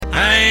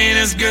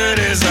as good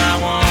as I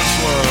once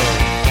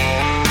was.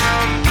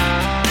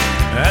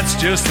 That's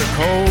just the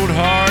cold,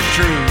 hard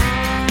truth.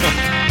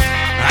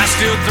 I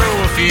still throw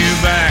a few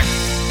back,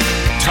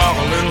 talk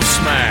a little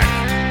smack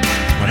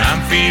when I'm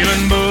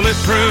feeling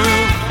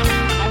bulletproof.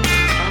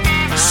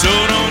 So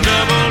don't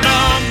double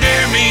dog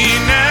dare me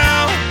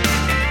now,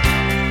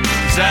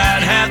 'cause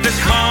I'd have to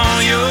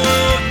call your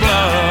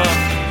bluff.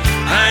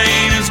 I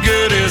ain't as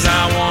good as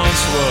I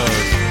once was,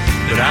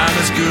 but I'm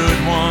as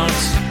good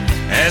once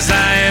as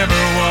I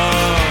ever was.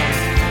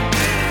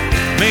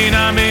 May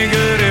not be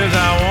good as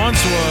I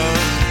once was,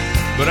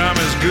 but I'm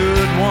as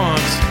good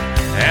once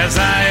as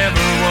I ever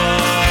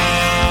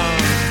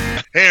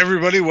was. Hey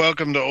everybody,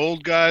 welcome to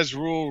Old Guys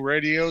Rule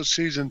Radio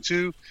Season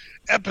 2,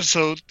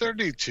 Episode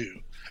 32.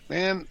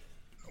 Man,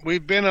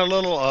 we've been a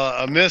little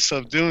amiss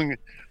of doing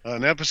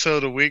an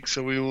episode a week,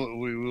 so we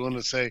want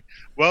to say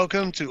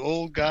welcome to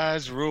Old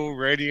Guys Rule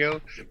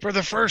Radio for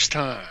the first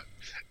time,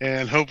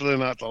 and hopefully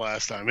not the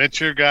last time. It's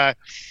your guy,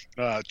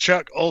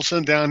 Chuck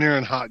Olson, down here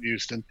in hot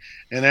Houston,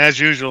 and as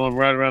usual, I'm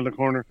right around the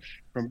corner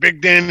from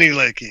Big Danny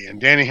Lakey. And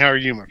Danny, how are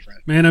you, my friend?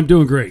 Man, I'm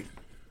doing great.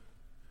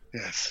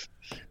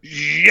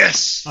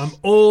 Yes. I'm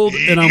old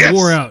and I'm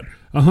wore out.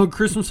 I hung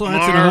Christmas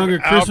lights and I hung a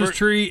Christmas Albert,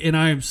 tree, and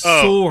I am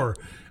sore.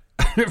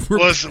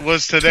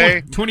 Was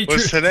today 20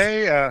 was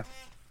today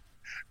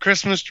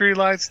Christmas tree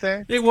lights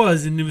day? It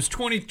was, and it was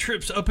 20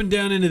 trips up and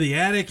down into the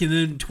attic, and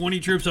then 20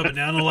 trips up and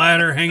down the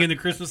ladder, hanging the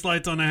Christmas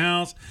lights on the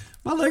house.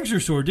 My legs are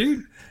sore,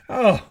 dude.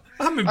 Oh,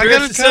 I'm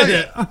embarrassed to say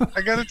that.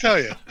 I got to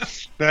tell you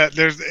that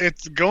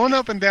it's going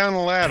up and down the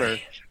ladder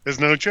is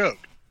no joke.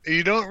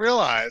 You don't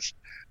realize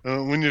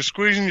when you're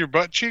squeezing your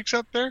butt cheeks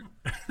up there,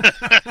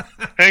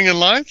 hanging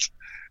lights.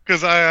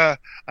 Because I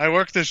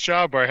work this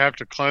job where I have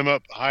to climb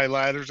up high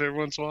ladders every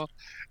once in a while.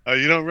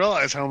 You don't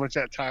realize how much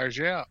that tires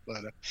you out,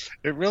 but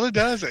it really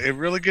does. It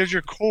really gives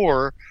your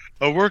core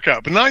a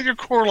workout, but not your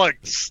core like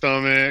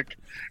stomach.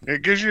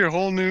 It gives you a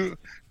whole new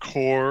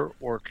core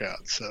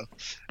workout. So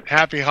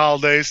happy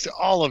holidays to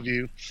all of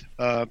you.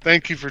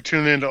 Thank you for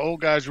tuning in to Old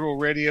Guys Rule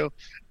Radio.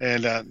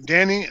 And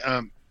Danny,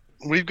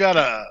 we've got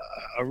a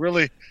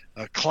really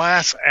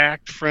class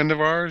act friend of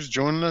ours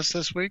joining us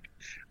this week.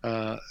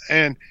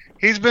 And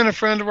he's been a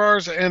friend of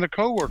ours and a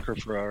coworker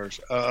for ours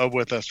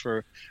with us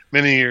for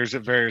many years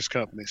at various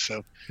companies.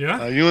 So,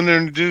 Yeah. You want to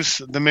introduce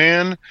the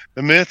man,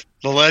 the myth,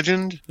 the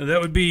legend?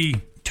 That would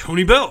be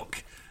Tony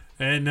Belk.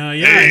 And,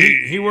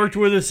 he worked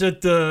with us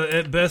at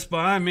Best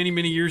Buy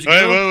many years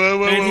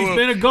ago. And he's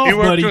been a golf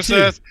buddy,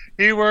 too.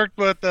 He worked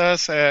with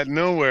us at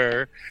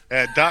Nowhere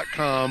at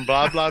 .com,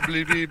 blah, blah,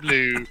 blee, blee,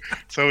 blue,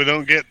 so we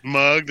don't get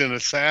mugged and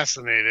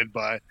assassinated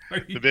by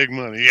the big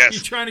money. Yes.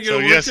 You trying to get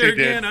work there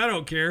again? I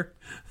don't care.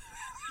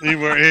 He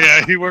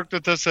worked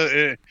with us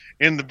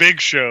in the big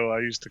show, I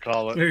used to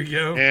call it. There you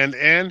go.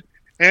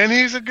 And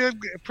he's a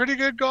pretty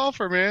good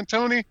golfer, man.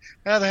 Tony,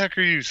 how the heck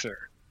are you, sir?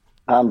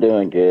 I'm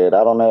doing good.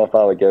 I don't know if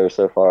I would go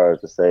so far as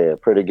to say a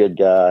pretty good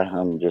guy.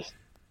 I'm just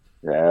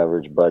your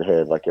average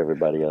butthead like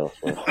everybody else.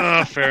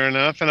 Oh, fair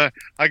enough. And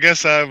I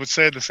guess I would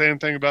say the same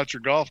thing about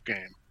your golf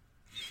game.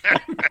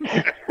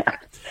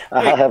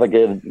 I have a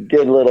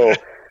good little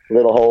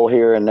hole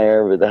here and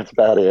there, but that's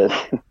about it.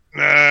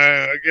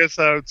 I guess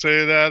I would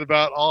say that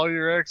about all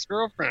your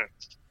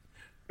ex-girlfriends.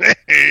 That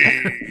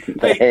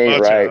ain't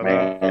right,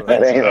 man.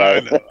 That ain't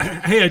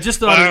right. Hey, I just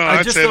thought.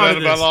 I'd just say thought that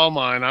of about this. all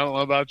mine. I don't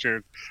know about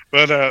yours,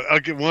 but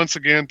once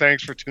again,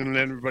 thanks for tuning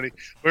in, everybody.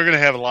 We're gonna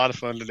have a lot of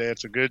fun today.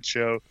 It's a good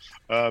show.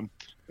 I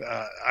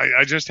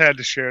just had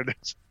to share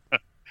this.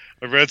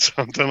 I read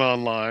something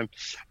online.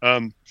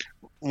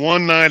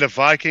 One night, a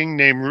Viking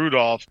named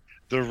Rudolph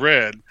the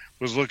Red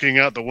was looking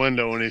out the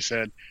window, and he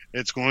said,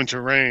 "It's going to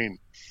rain."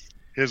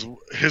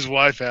 His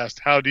wife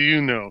asked, "How do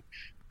you know?"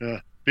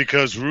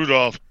 Because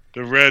Rudolph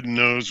the Red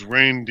knows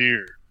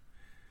reindeer.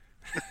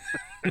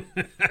 All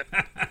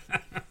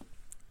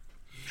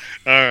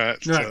right.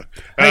 So, Right. all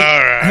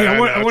right. Hey,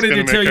 I wanted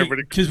to tell you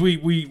everybody... because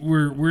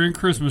we're in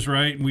Christmas,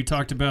 right? And we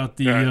talked about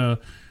the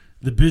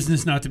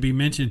business not to be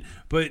mentioned.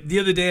 But the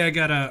other day, I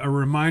got a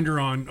reminder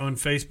on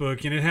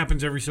Facebook, and it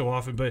happens every so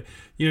often. But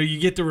you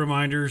get the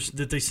reminders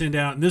that they send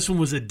out, and this one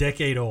was a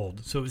decade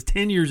old, so it was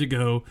 10 years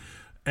ago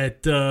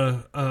at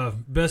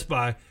Best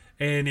Buy,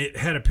 and it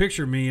had a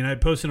picture of me, and I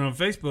posted it on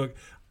Facebook.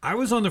 I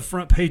was on the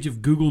front page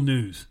of Google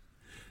News.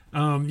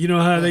 You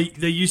know how they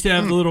used to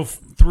have the little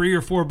 3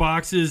 or 4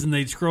 boxes, and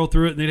they'd scroll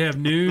through it, and they'd have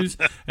news,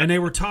 and they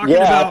were talking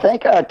about... I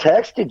think I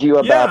texted you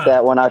about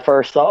that when I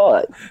first saw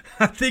it.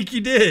 I think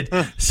you did.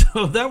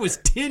 So that was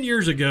 10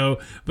 years ago,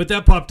 but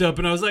that popped up,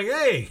 and I was like,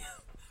 hey,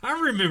 I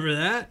remember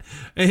that.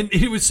 And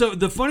it was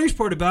the funniest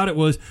part about it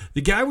was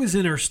the guy was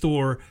in our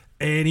store,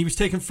 and he was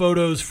taking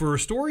photos for a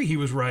story he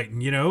was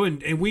writing,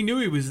 and we knew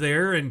he was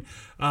there. And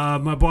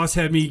my boss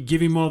had me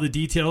give him all the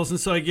details. And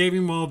so I gave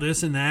him all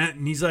this and that.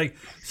 And he's like,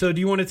 so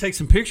do you want to take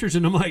some pictures?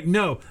 And I'm like,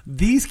 no,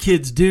 these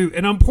kids do.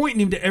 And I'm pointing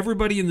him to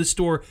everybody in the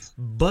store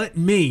but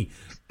me.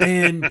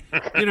 And,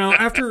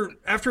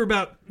 after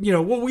about,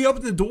 we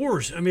opened the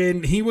doors. I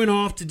mean, he went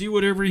off to do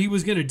whatever he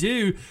was going to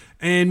do.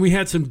 And we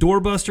had some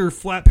doorbuster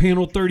flat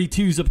panel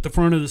 32s up at the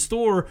front of the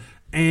store.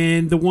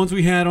 And the ones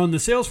we had on the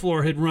sales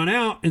floor had run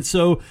out. And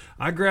so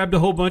I grabbed a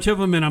whole bunch of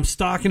them and I'm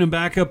stocking them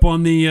back up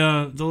on the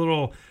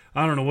little,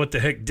 I don't know what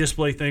the heck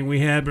display thing we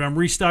had, but I'm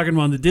restocking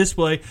them on the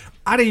display.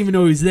 I didn't even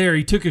know he was there.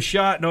 He took a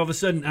shot, and all of a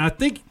sudden, I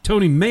think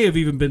Tony may have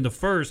even been the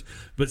first,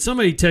 but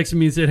somebody texted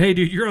me and said, hey,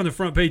 dude, you're on the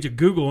front page of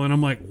Google. And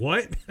I'm like,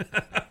 what?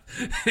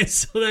 And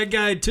so that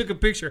guy took a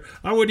picture.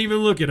 I wouldn't even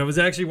look at it. I was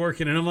actually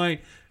working, and I'm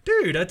like,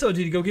 dude, I told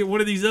you to go get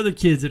one of these other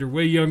kids that are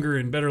way younger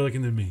and better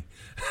looking than me.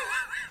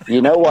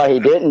 You know why he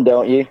didn't,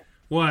 don't you?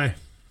 Why?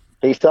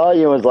 He saw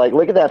you and was like,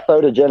 look at that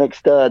photogenic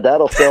stud.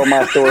 That'll sell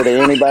my store to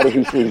anybody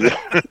who sees it.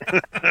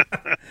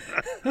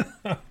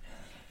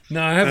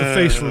 No, I have a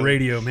face for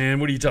radio, man.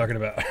 What are you talking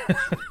about?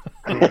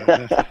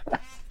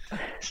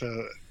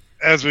 So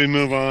as we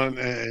move on,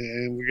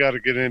 and we got to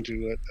get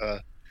into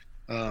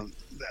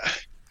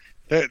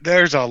it,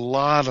 there's a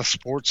lot of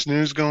sports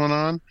news going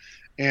on.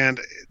 And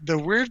the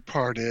weird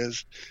part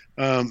is,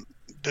 I'm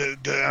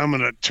going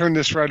to turn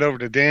this right over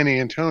to Danny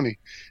and Tony.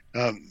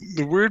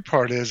 The weird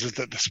part is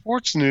that the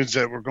sports news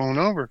that we're going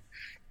over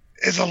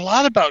is a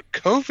lot about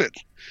COVID.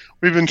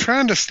 We've been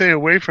trying to stay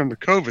away from the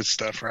COVID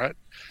stuff, right?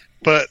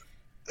 But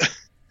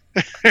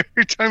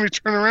every time you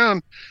turn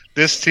around,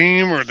 this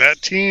team or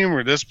that team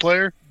or this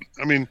player,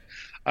 I mean,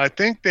 I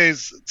think they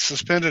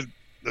suspended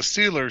the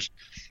Steelers,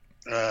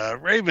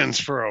 Ravens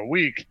for a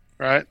week,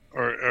 right?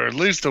 Or at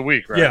least a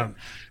week, right? Yeah.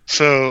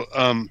 So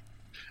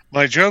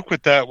my joke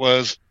with that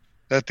was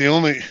that the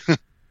only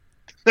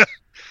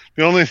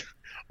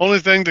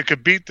thing that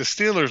could beat the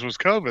Steelers was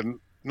COVID,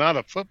 not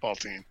a football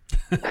team.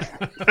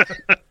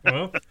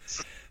 Well,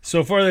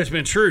 so far that's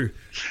been true.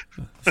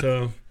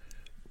 So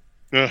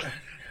I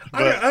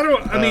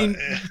mean,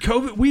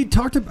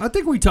 COVID. I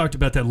think we talked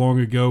about that long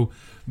ago,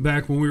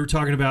 back when we were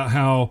talking about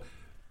how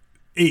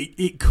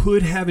it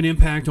could have an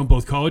impact on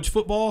both college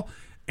football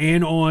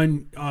and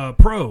on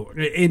pro,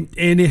 and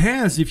it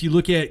has. If you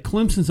look at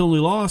Clemson's only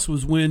loss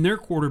was when their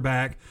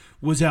quarterback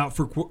was out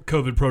for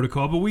COVID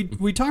protocol. But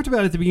we talked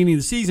about it at the beginning of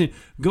the season.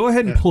 Go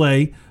ahead and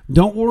play.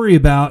 Don't worry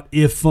about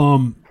if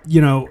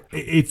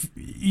if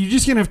you're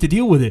just going to have to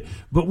deal with it.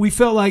 But we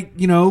felt like,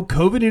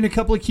 COVID and a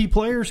couple of key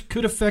players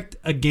could affect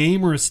a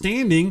game or a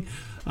standing.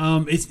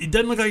 It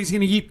doesn't look like it's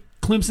going to keep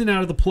Clemson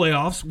out of the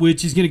playoffs,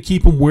 which is going to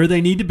keep them where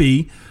they need to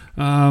be.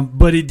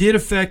 But it did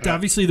affect,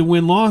 obviously, the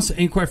win-loss.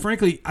 And quite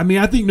frankly, I mean,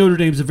 I think Notre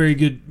Dame's a very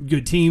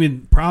good team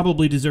and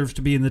probably deserves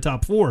to be in the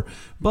top 4.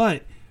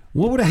 But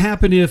what would have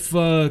happened if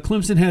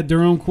Clemson had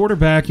their own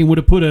quarterback and would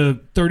have put a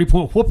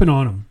 30-point whooping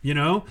on them?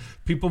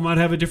 People might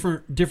have a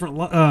different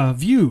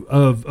view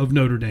of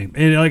Notre Dame.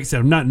 And like I said,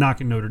 I'm not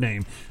knocking Notre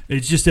Dame.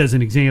 It's just as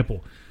an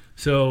example.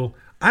 So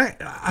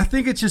I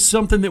think it's just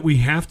something that we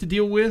have to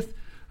deal with.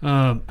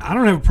 I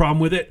don't have a problem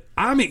with it.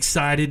 I'm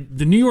excited.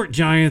 The New York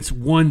Giants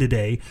won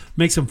today,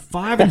 makes them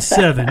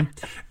 5-7,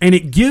 and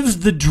it gives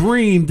the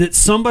dream that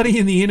somebody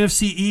in the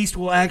NFC East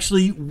will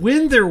actually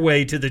win their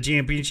way to the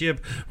championship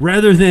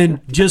rather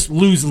than just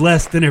lose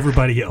less than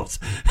everybody else.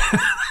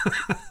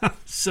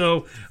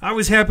 So I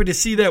was happy to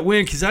see that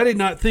win because I did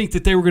not think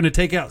that they were going to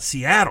take out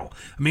Seattle.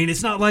 I mean,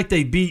 it's not like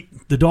they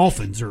beat the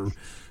Dolphins or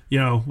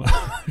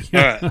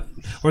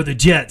or the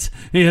Jets.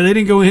 They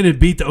didn't go in and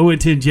beat the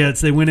 0-10 Jets.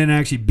 They went in and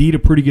actually beat a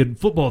pretty good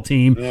football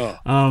team.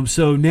 Yeah.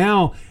 So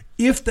now,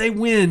 if they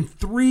win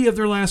 3 of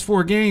their last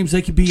 4 games,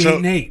 they could be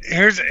 8-8.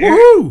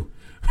 Woohoo!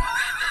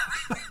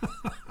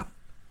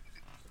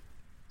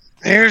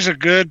 Here's a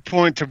good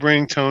point to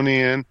bring Tony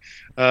in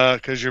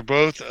because you're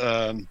both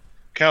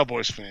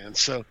Cowboys fans.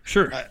 So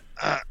sure.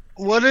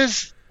 What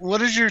is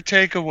your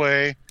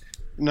takeaway,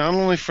 not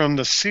only from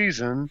the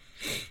season,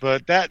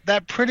 but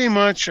that pretty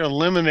much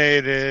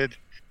eliminated,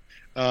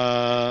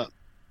 right?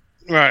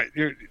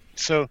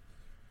 So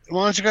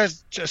why don't you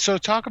guys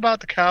talk about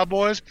the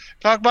Cowboys,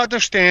 talk about their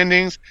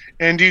standings,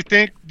 and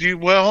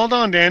well, hold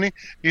on, Danny. Do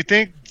you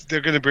think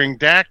they're going to bring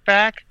Dak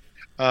back?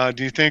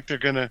 Do you think they're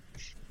going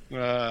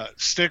to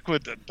stick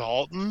with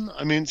Dalton?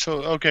 I mean,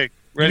 okay.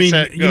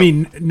 You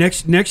mean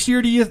next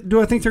year?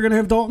 Do I think they're going to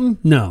have Dalton?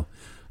 No.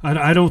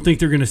 I don't think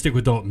they're going to stick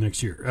with Dalton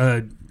next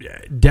year.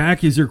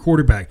 Dak is their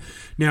quarterback.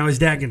 Now, is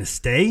Dak going to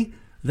stay?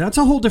 That's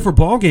a whole different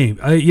ballgame.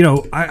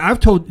 I've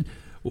told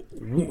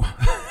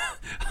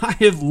 – I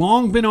have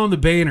long been on the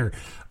banner.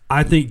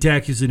 I think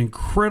Dak is an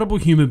incredible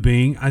human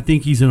being. I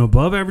think he's an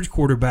above-average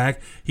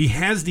quarterback. He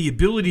has the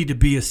ability to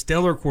be a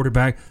stellar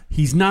quarterback.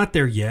 He's not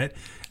there yet.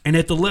 And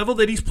at the level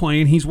that he's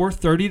playing, he's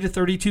worth $30 to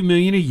 $32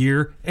 million a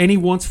year, and he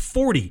wants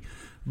 $40.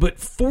 But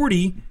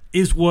 $40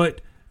 is what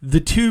 – the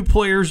two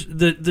players,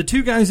 the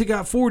two guys that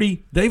got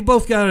 40, they've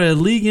both got a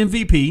league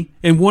MVP,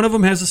 and one of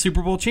them has a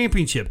Super Bowl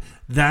championship.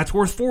 That's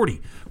worth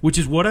 40, which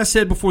is what I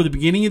said before the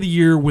beginning of the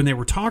year when they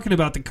were talking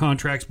about the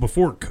contracts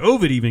before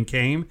COVID even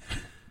came.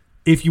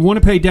 If you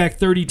want to pay Dak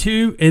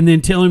 32 and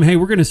then tell him, hey,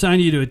 we're going to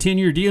sign you to a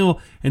 10-year deal,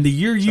 and the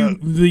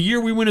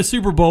year we win a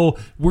Super Bowl,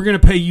 we're going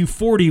to pay you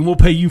 40, and we'll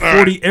pay you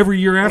 40 every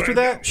year after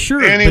that.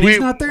 Sure, Danny, but he's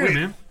not there,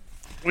 man.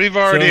 We've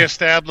already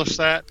established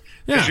that.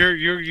 Yeah.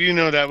 You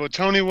know that. Well,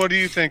 Tony, what do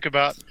you think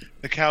about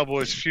the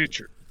Cowboys'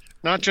 future?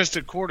 Not just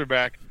at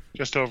quarterback,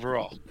 just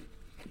overall.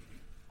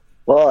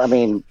 Well, I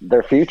mean,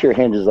 their future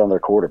hinges on their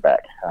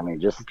quarterback. I mean,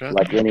 just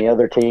like any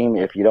other team,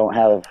 if you don't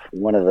have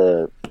one of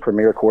the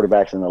premier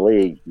quarterbacks in the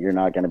league, you're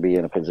not going to be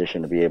in a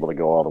position to be able to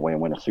go all the way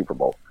and win a Super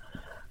Bowl.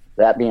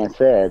 That being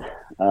said,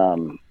 I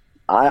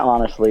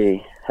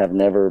honestly have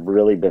never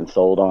really been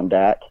sold on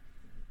Dak,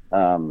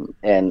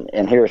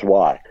 and here's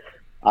why.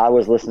 I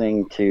was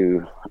listening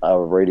to a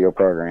radio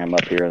program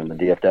up here in the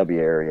DFW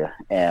area,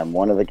 and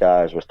one of the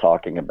guys was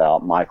talking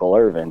about Michael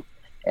Irvin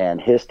and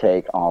his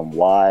take on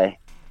why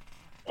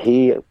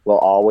he will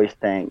always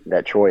think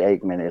that Troy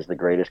Aikman is the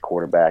greatest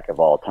quarterback of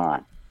all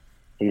time.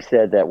 He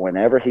said that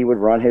whenever he would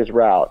run his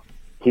route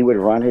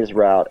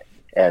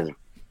as,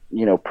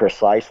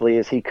 precisely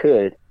as he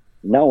could,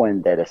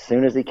 knowing that as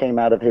soon as he came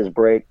out of his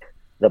break,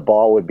 the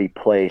ball would be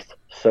placed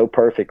so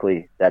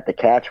perfectly that the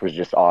catch was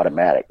just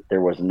automatic.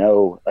 There was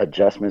no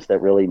adjustments that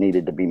really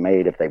needed to be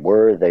made. If they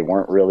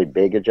weren't really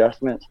big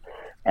adjustments.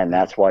 And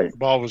that's why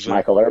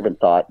Michael Irvin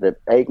thought that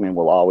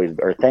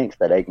thinks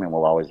that Aikman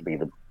will always be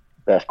the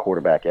best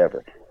quarterback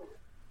ever.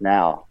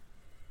 Now,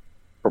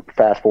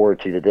 fast forward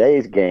to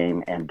today's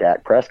game and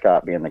Dak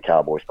Prescott being the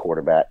Cowboys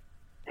quarterback,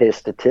 his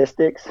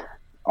statistics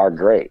are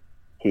great.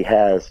 He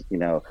has,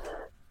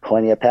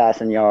 plenty of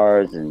passing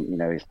yards, and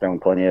he's thrown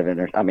plenty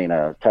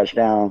of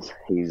touchdowns.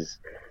 He's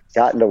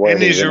gotten to where.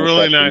 And he's a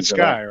really nice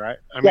guy, right?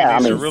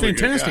 He's a really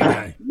fantastic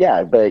guy.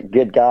 Yeah, but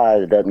good guy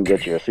that doesn't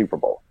get you a Super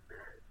Bowl.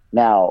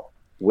 Now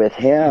with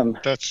him,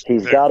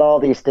 he's got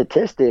all these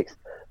statistics,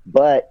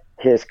 but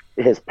his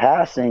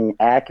passing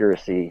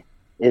accuracy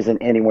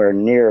isn't anywhere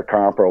near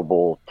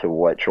comparable to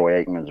what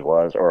Troy Aikman's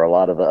was, or a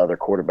lot of the other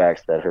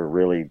quarterbacks that are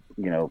really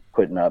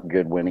putting up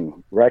good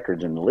winning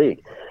records in the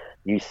league.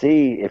 You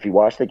see, if you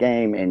watch the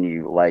game and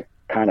you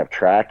kind of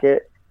track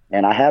it,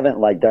 and I haven't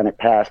done it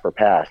pass for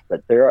pass,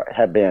 but there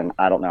have been,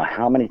 I don't know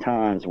how many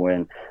times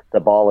when the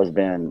ball has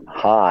been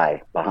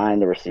high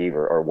behind the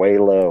receiver or way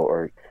low,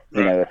 or,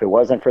 if it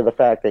wasn't for the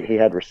fact that he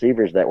had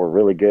receivers that were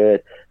really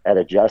good at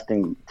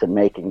adjusting to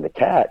making the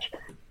catch,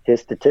 his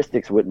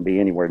statistics wouldn't be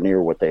anywhere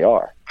near what they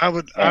are. I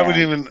would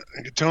even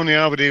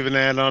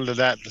add on to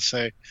that to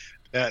say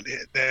that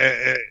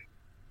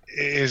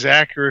his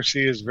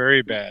accuracy is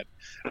very bad.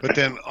 But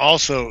then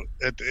also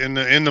in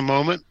the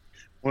moment,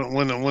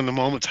 when the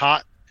moment's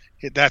hot,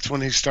 that's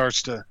when he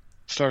starts to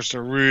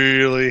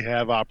really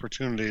have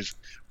opportunities.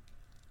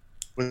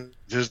 With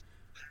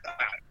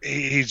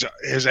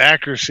his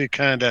accuracy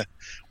kind of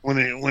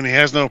when he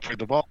has no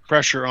the ball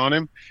pressure on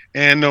him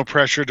and no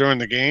pressure during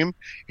the game,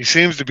 he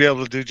seems to be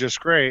able to do just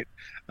great.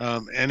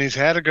 And he's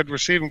had a good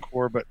receiving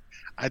core, but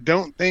I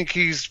don't think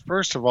he's,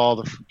 first of all,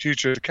 the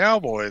future of the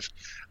Cowboys.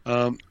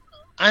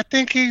 I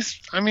think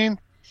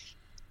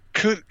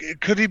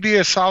Could he be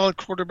a solid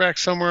quarterback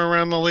somewhere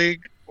around the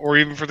league, or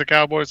even for the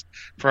Cowboys,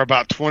 for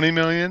about $20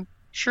 million?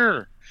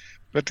 Sure,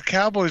 but the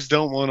Cowboys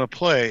don't want to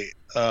play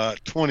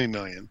 $20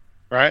 million,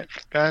 right,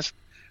 guys?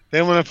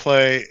 They want to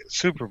play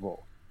Super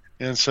Bowl,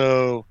 and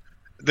so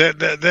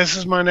this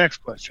is my next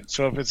question.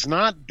 So if it's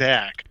not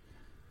Dak,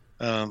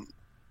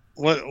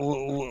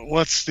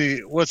 what's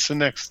the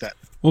next step?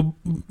 Well,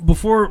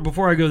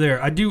 before I go there,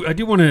 I do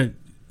want to.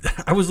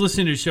 I was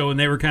listening to the show, and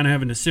they were kind of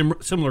having a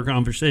similar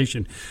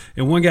conversation.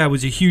 And one guy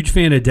was a huge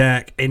fan of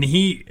Dak, and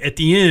he, at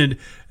the end,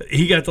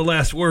 he got the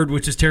last word,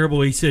 which is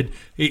terrible. He said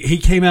he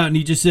came out and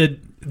he just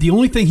said the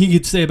only thing he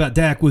could say about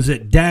Dak was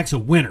that Dak's a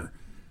winner.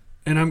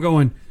 And I'm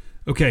going,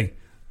 okay,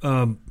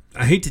 I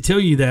hate to tell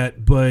you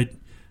that, but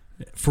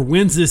for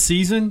wins this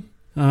season,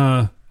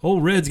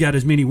 Old Red's got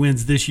as many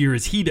wins this year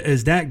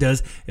as Dak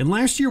does. And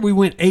last year we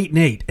went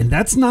 8-8, and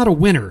that's not a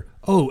winner.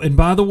 Oh, and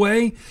by the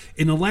way,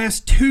 in the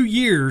last 2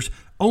 years,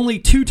 only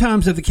 2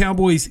 times have the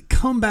Cowboys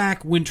come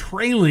back when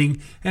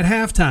trailing at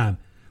halftime.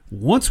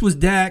 Once was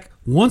Dak,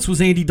 once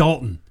was Andy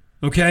Dalton.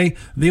 Okay?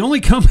 The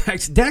only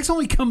comebacks, Dak's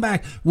only come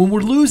back when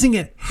we're losing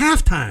at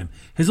halftime,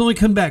 has only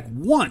come back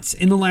once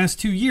in the last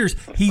 2 years.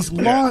 He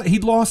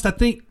lost, I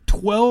think,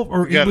 12,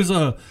 or it was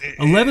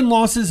 11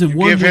 losses and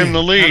 1 win. Give him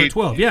the lead. Out of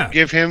 12. Yeah.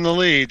 Give him the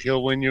lead.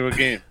 He'll win you a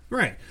game.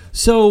 Right.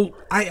 So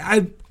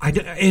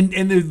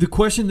the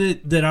question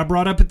that I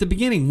brought up at the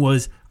beginning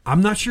was,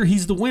 I'm not sure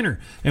he's the winner.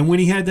 And when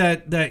he had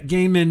that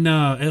game in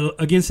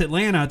against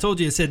Atlanta, I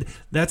told you, I said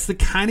that's the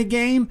kind of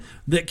game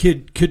that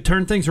could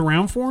turn things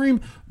around for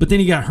him. But then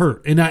he got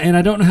hurt, and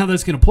I don't know how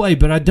that's going to play.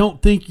 But I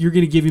don't think you're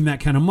going to give him that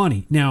kind of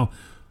money. Now,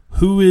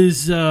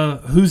 who's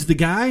the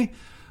guy?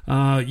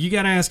 You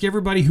got to ask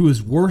everybody who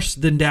is worse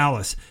than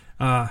Dallas.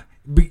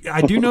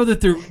 I do know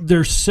that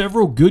there's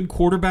several good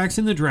quarterbacks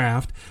in the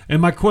draft,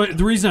 and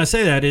the reason I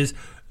say that is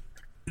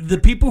the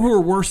people who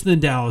are worse than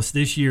Dallas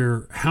this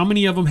year. How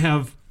many of them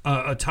have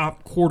a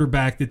top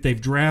quarterback that they've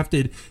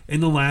drafted in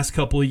the last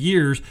couple of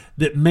years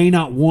that may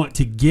not want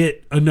to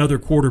get another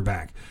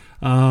quarterback?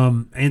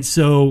 And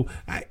so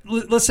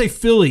let's say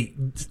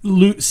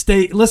let's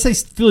say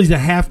Philly's a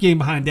half game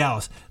behind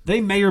Dallas. They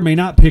may or may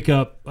not pick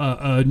up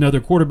another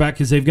quarterback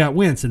because they've got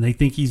Wentz and they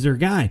think he's their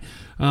guy.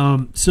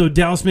 So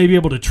Dallas may be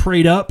able to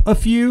trade up a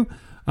few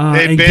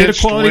and get a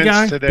quality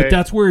guy, today. But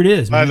that's where it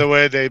is. By the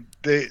way,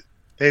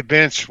 they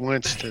benched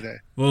Wentz today.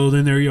 Well,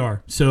 then there you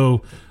are.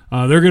 So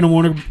they're going to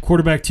want a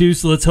quarterback too.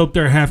 So let's hope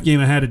they're a half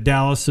game ahead of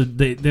Dallas so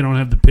they don't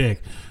have the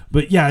pick.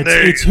 But yeah,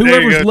 it's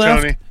whoever's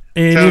left. Tony.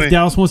 And if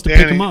Dallas wants to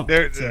pick him up.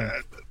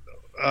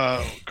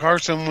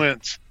 Carson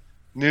Wentz,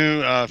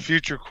 new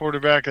future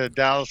quarterback of the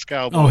Dallas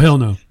Cowboys. Oh, hell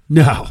no.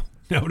 No.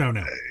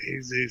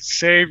 He's the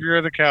savior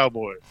of the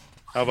Cowboys.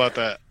 How about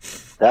that?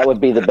 That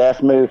would be the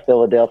best move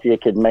Philadelphia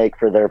could make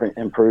for their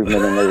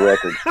improvement in their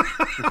record.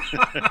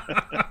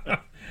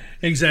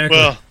 Exactly.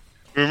 Well,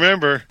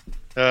 remember,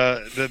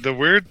 the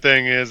weird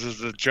thing is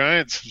the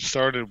Giants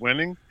started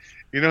winning.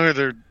 You know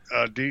who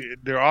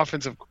their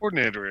offensive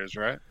coordinator is,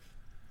 right?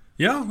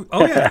 Yeah.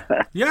 Oh, yeah.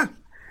 Yeah.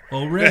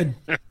 All red.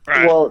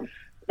 Right. Well,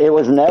 it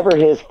was never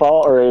his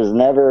fault or it was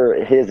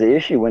never his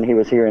issue when he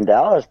was here in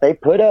Dallas. They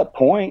put up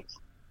points.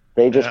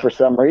 They just, for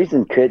some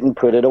reason, couldn't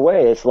put it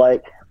away. It's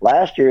like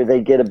last year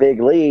they'd get a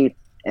big lead,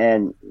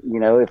 and,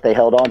 if they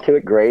held on to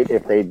it, great.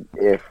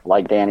 If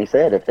like Danny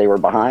said, if they were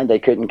behind, they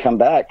couldn't come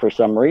back for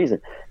some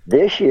reason.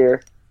 This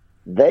year,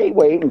 they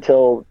wait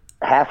until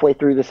halfway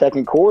through the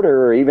second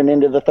quarter or even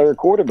into the third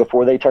quarter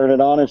before they turn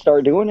it on and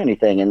start doing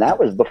anything. And that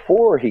was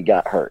before he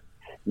got hurt.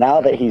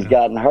 Now that he's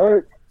gotten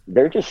hurt,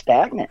 they're just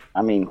stagnant.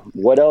 I mean,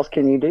 what else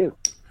can you do?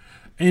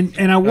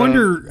 And I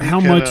wonder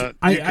how much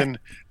I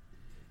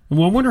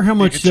wonder how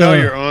much. You can tell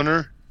your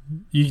owner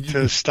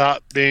to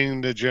stop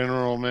being the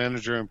general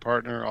manager and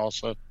partner.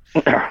 Also,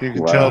 you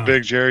can tell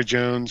Big Jerry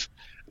Jones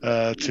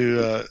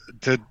to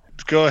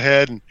go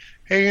ahead and,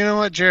 hey, you know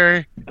what,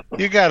 Jerry?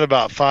 You got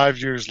about 5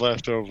 years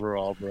left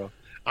overall, bro.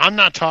 I'm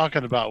not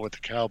talking about with the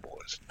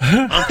Cowboys.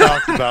 I'm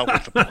talking about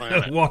with the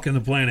planet. Walking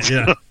the planet,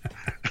 yeah.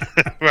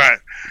 Right.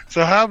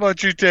 So how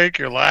about you take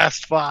your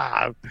last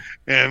 5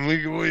 and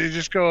we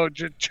just go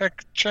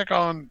check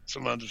on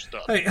some other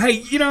stuff.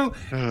 Hey,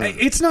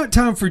 it's not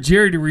time for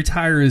Jerry to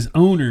retire as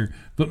owner,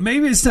 but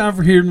maybe it's time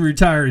for him to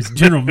retire as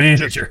general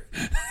manager.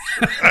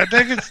 I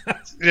think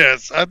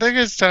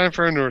it's time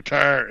for him to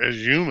retire as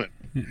human.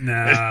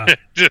 Nah.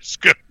 Just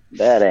go.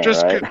 That ain't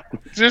right.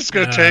 Just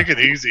go take it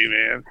easy,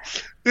 man.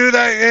 Dude,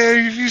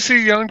 if you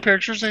see young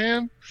pictures of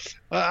him,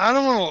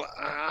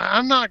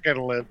 I'm not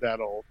gonna live that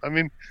old. I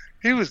mean,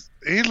 he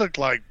looked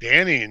like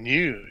Danny and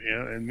you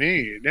know, and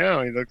me.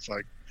 Now he looks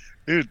like,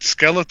 dude,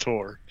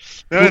 Skeletor.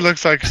 Now he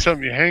looks like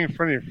something you hang in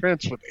front of your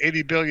fence with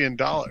 $80 billion.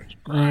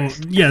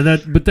 Yeah,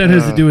 that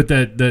has to do with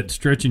that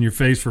stretch in your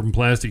face from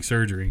plastic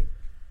surgery.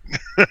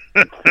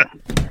 I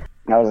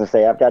was gonna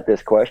say, I've got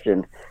this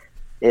question.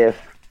 If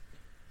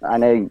I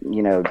know,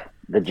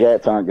 the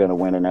Jets aren't going to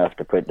win enough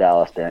to put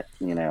Dallas,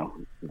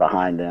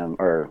 behind them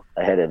or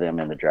ahead of them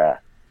in the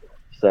draft.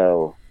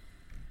 So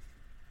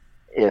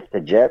if the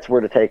Jets were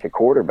to take a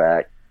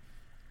quarterback,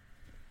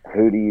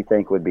 who do you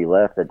think would be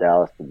left that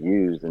Dallas could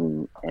use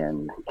and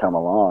come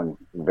along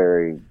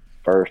very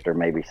first or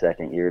maybe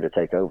second year to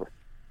take over?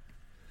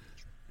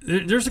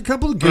 There's a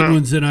couple of good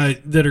ones that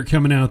are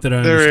coming out that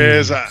I there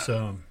understand. Is.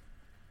 So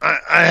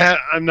I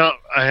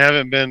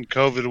haven't been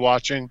COVID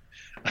watching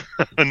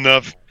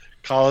enough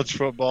college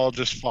football,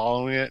 just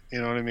following it.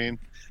 You know what I mean?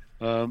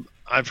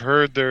 I've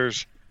heard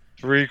there's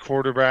 3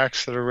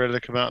 quarterbacks that are ready to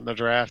come out in the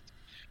draft.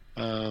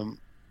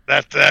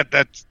 That's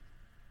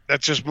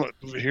just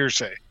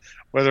hearsay.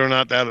 Whether or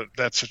not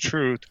that's the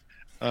truth,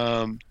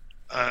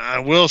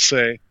 I will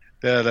say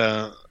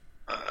that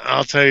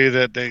I'll tell you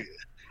that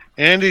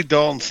Andy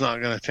Dalton's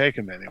not going to take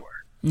him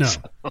anywhere.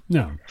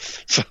 No.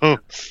 So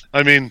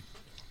I mean.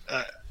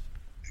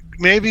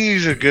 Maybe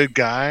he's a good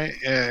guy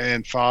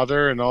and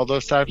father and all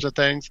those types of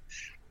things,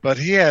 but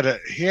he had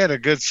a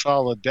good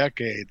solid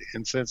decade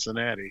in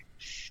Cincinnati.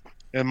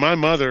 And my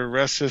mother,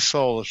 rest his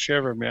soul, if she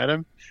ever met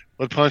him,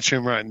 would punch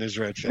him right in his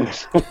red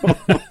face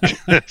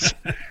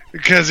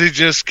because he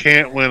just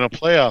can't win a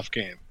playoff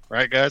game,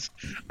 right, guys?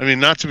 I mean,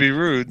 not to be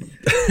rude.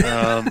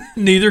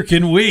 Neither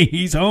can we.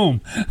 He's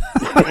home.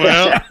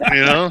 Well,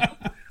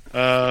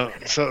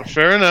 so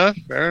fair enough.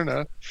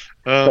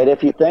 But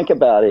if you think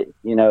about it,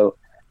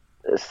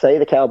 say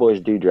the Cowboys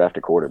do draft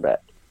a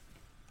quarterback.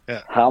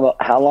 Yeah.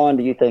 How long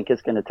do you think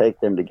it's going to take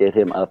them to get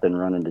him up and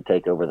running to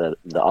take over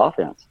the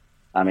offense?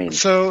 I mean,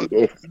 so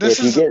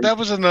that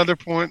was another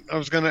point I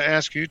was going to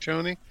ask you,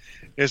 Tony,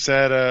 is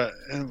that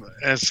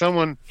as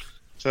someone,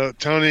 so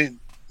Tony,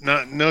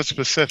 no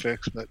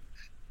specifics, but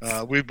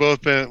we've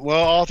both been,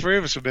 all 3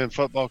 of us have been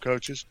football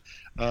coaches.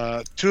 2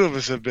 of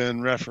us have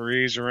been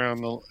referees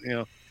around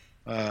the,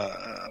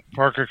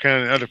 Parker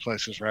County and other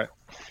places, right?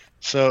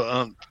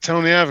 So,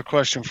 Tony, I have a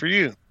question for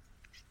you.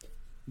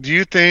 do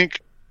you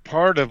think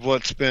part of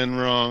what's been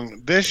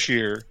wrong this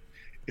year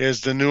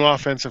is the new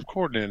offensive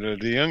coordinator,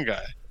 the young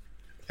guy,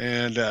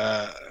 and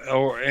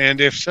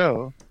if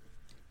so,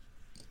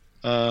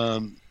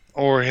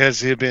 or has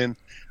he been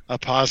a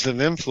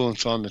positive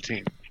influence on the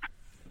team?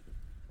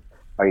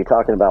 Are you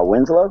talking about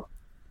Winslow?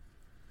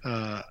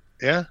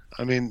 Yeah,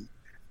 I mean,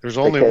 there's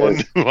only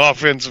one new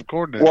offensive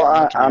coordinator.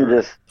 Well, I'm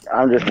just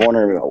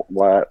wondering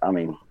why. I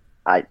mean,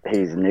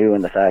 he's new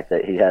in the fact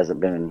that he hasn't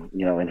been,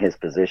 in his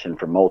position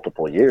for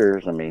multiple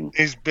years. I mean,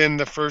 he's been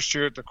the first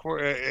year at the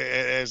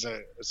as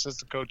an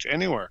assistant coach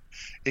anywhere.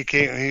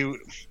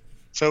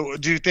 So,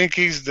 do you think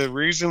he's the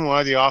reason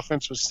why the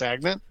offense was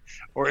stagnant,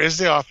 or is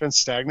the offense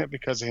stagnant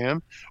because of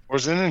him, or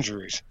is it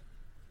injuries?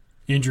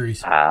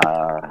 Injuries.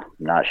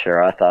 Not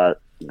sure. I thought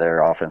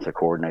their offensive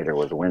coordinator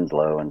was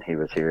Winslow, and he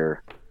was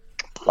here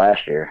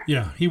last year.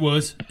 Yeah, he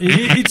was.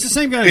 It's the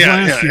same guy as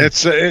last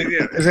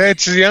year.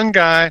 It's a young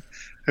guy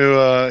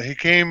who he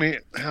came. I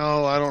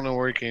don't know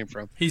where he came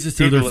from. He's a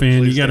Steeler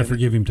fan. You got to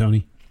forgive him,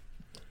 Tony.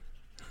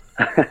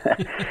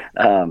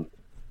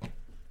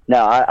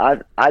 No,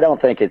 I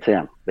don't think it's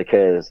him,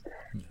 because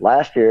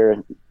last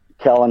year,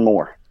 Kellen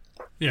Moore.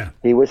 Yeah,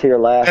 he was here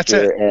last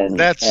year, and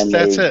that's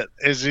it.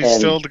 Is he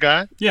still the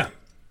guy? Yeah,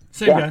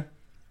 same guy.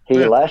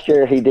 Last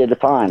year he did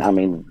fine. I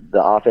mean,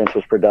 the offense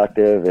was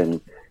productive,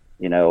 and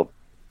I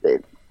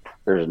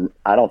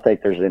don't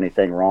think there's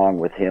anything wrong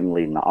with him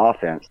leading the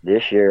offense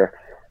this year.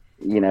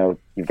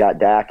 You've got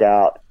Dak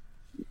out.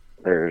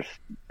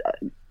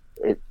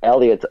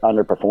 Elliott's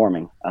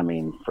underperforming. I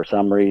mean, for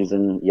some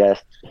reason,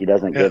 yes, he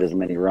doesn't get as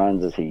many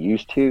runs as he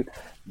used to,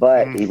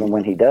 but even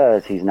when he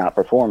does, he's not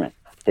performing.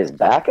 His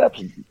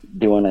backup's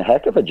doing a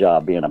heck of a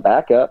job being a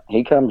backup.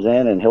 He comes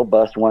in and he'll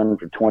bust one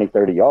for 20,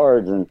 30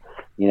 yards, and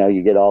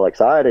you get all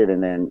excited,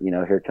 and then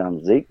here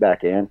comes Zeke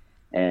back in,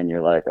 and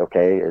you're like,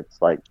 okay,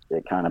 it's like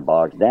it kind of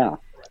bogs down.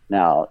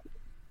 Now,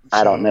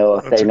 I don't know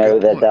if they know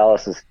that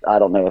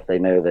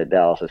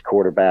Dallas's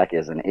quarterback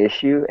is an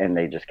issue, and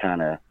they just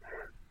kind of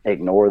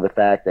ignore the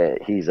fact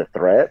that he's a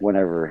threat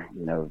whenever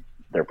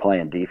they're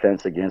playing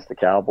defense against the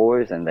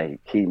Cowboys, and they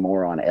key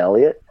more on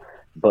Elliott.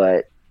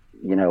 But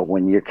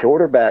when your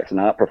quarterback's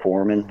not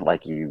performing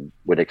like you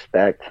would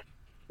expect,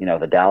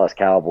 the Dallas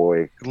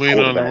Cowboy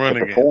quarterback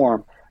to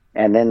perform,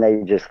 and then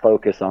they just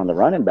focus on the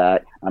running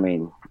back, I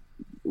mean,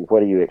 what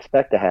do you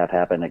expect to have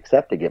happen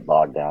except to get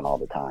bogged down all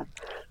the time?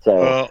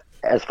 So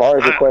as far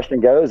as the question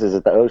goes, is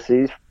it the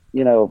OC's,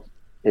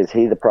 is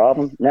he the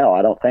problem? No,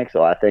 I don't think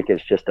so. I think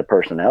it's just a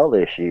personnel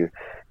issue,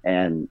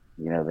 and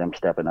them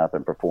stepping up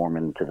and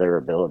performing to their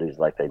abilities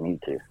like they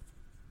need to.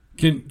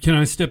 Can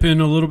I step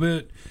in a little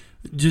bit?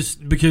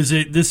 Just because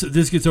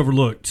this gets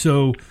overlooked.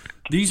 So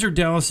these are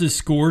Dallas's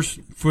scores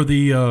for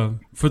the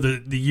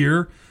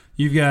year.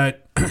 You've got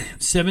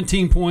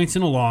 17 points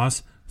in a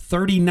loss,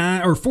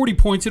 39 or 40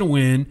 points in a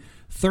win,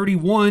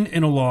 31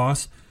 in a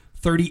loss,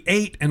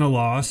 38 in a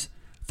loss,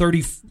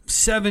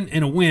 37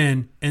 in a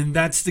win, and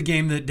that's the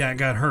game that Dak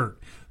got hurt.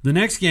 The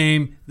next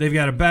game, they've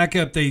got a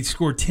backup. They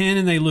score 10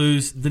 and they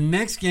lose. The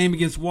next game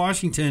against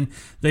Washington,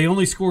 they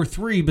only score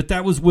 3, but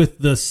that was with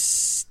the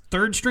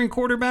third-string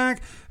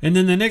quarterback. And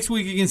then the next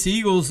week against the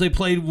Eagles, they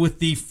played with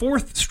the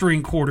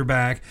fourth-string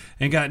quarterback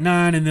and got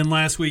 9. And then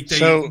last week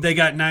they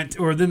got 9,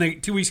 or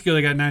then 2 weeks ago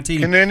they got 19.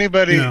 Can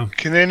anybody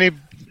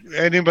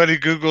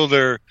Google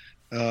their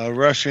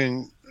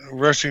rushing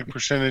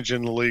percentage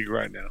in the league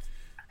right now?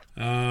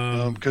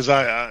 Because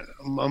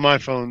my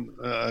phone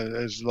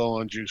is low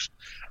on juice.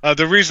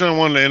 The reason I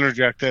wanted to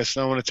interject this,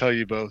 and I want to tell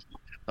you both,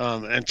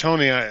 and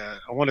Tony, I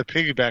want to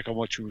piggyback on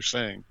what you were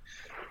saying.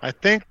 I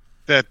think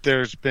that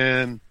there's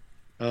been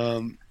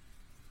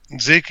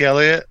Zeke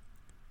Elliott.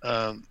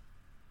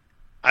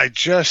 I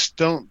just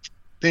don't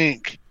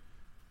think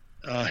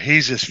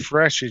he's as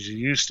fresh as he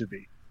used to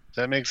be. Does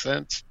that make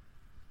sense?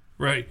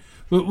 Right.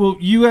 Well,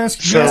 you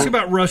ask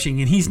about rushing,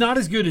 and he's not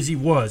as good as he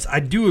was. I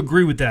do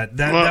agree with that.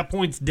 That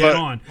point's dead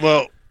on.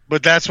 Well,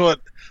 but that's what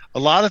a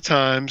lot of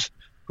times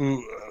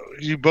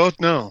you both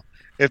know.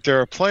 If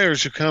there are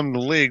players who come to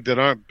the league that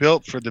aren't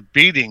built for the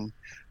beating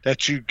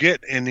that you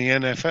get in the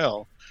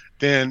NFL,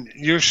 then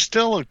you're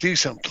still a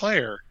decent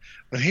player.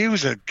 But he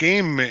was a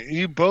game.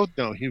 You both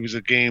know he was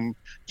a game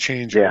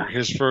changer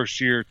his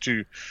first year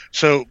too.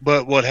 So,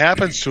 but what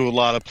happens to a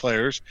lot of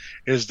players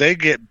is they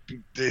get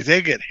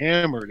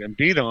hammered and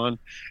beat on,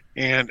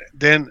 and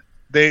then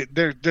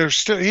they're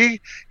still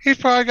he's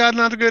probably got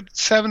another good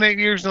 7-8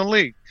 years in the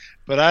league.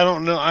 But I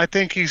don't know. I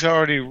think he's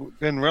already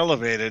been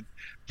relegated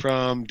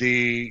from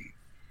the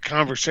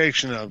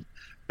conversation of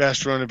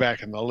best running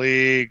back in the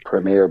league,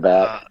 premier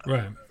back.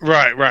 Right.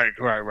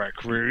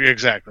 Career,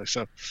 exactly.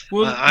 So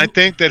I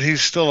think that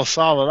he's still a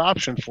solid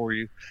option for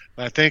you.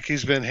 I think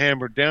he's been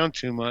hammered down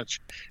too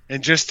much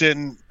and just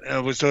didn't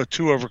was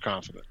too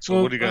overconfident. So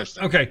well, what do you guys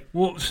think? Okay,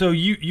 well, so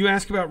you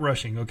ask about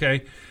rushing,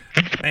 okay,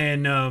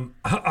 and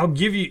I'll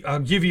give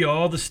you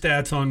all the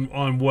stats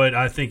on what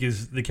I think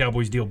is the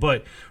Cowboys' deal.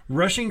 But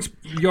rushing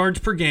yards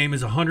per game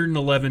is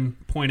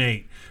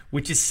 111.8,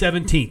 which is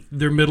 17th.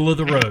 They're middle of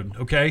the road,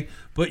 okay.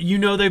 But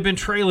they've been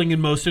trailing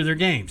in most of their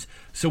games.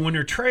 So when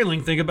they're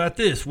trailing, think about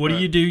this: what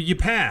do? You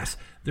pass.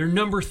 They're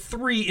number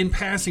 3 in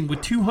passing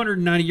with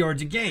 290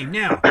 yards a game.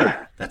 Now,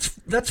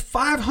 that's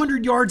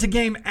 500 yards a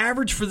game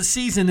average for the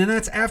season, and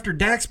that's after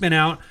Dak's been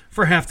out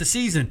for half the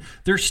season.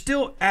 They're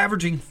still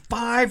averaging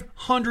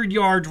 500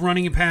 yards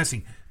running and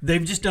passing.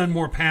 They've just done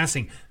more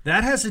passing.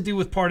 That has to do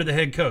with part of the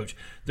head coach.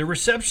 The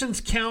receptions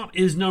count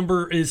is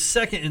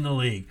second in the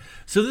league.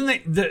 So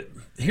then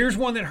here's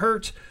one that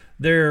hurts.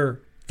 They're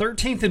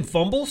 13th in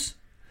fumbles.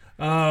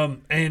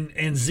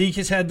 And Zeke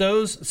has had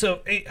those. So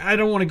I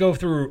don't want to go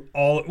through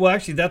all. Well,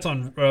 actually, that's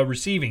on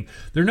receiving.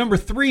 They're number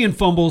 3 in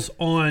fumbles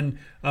on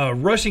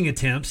rushing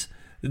attempts.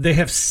 They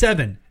have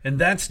 7, and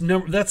that's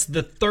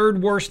the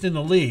third worst in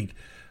the league.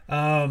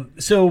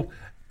 So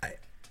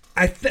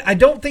I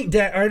don't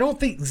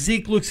think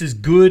Zeke looks as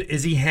good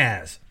as he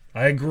has.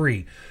 I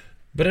agree,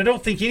 but I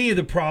don't think any of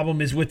the problem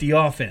is with the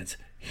offense.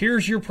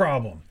 Here's your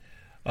problem: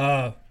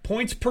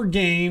 points per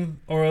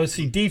game, or let's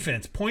see,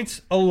 defense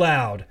points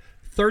allowed.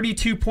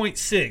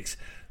 32.6.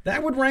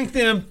 That would rank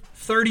them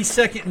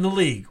 32nd in the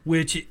league,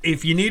 which,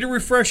 if you need a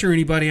refresher,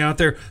 anybody out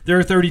there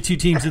are 32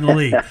 teams in the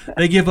league.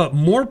 They give up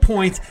more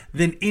points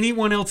than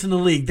anyone else in the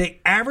league. They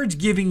average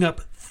giving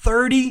up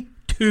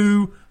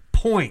 32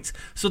 points.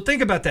 So think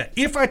about that.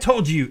 If I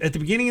told you at the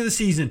beginning of the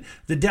season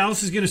that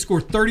Dallas is going to score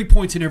 30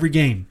 points in every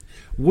game,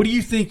 what do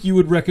you think you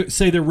would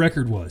say their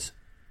record was?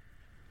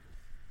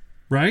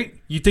 Right?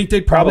 You think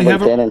they'd probably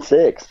have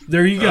 10-6.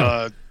 There you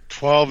go.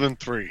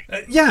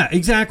 12-3. Yeah,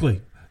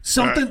 exactly.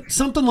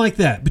 Something like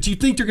that. But you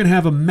think they're going to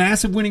have a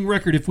massive winning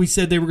record if we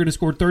said they were going to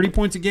score 30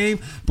 points a game?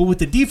 But with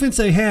the defense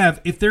they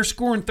have, if they're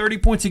scoring 30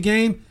 points a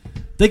game,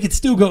 they could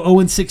still go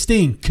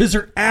 0-16 because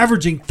they're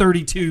averaging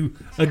 32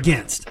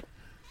 against.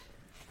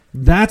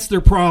 That's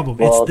their problem.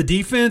 It's the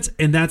defense,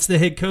 and that's the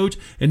head coach.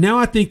 And now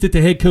I think that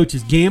the head coach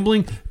is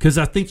gambling because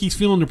I think he's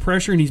feeling the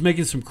pressure and he's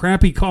making some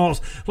crappy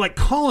calls, like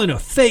calling a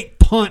fake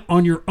punt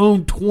on your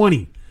own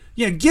 20.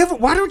 Yeah,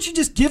 why don't you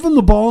just give him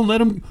the ball and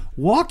let him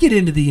walk it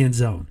into the end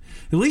zone?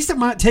 At least it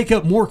might take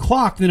up more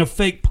clock than a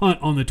fake punt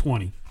on the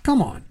 20.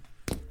 Come on.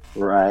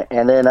 Right.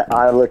 And then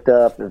I looked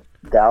up,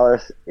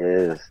 Dallas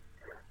is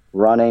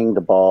running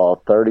the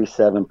ball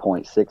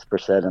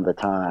 37.6% of the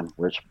time,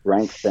 which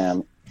ranks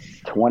them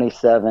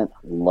 27th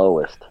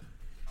lowest.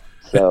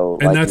 So,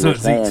 and like that's you were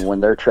saying,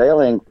 when they're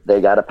trailing,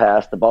 they got to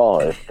pass the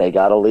ball. If they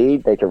got a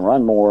lead, they can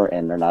run more,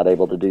 and they're not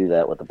able to do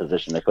that with the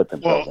position they put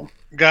themselves in.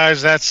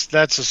 Guys, that's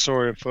the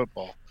story of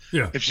football.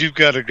 Yeah. If you've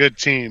got a good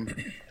team,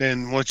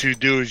 then what you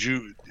do is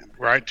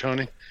right,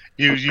 Tony?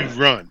 You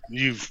run.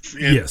 You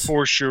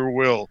enforce your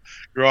will.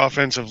 Your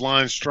offensive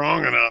line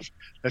strong enough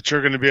that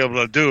you're going to be able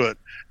to do it,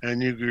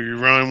 and you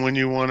run when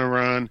you want to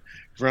run.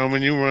 Run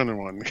when you want to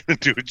run.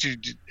 Do what you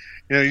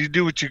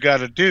do what you got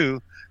to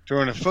do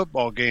during a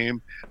football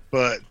game.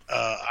 But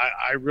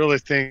I really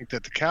think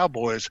that the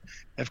Cowboys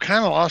have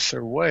kind of lost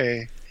their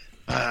way.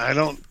 I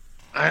don't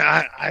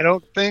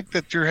think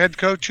that your head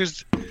coach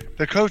is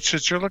the coach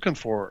that you're looking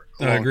for.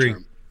 I agree.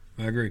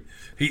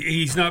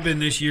 He's not been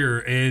this year.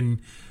 And,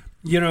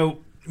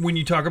 when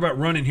you talk about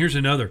running, here's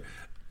another.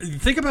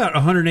 Think about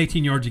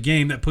 118 yards a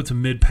game. That puts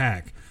them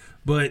mid-pack.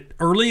 But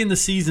early in the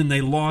season, they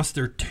lost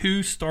their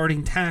 2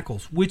 starting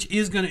tackles, which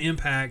is going to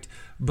impact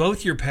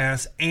both your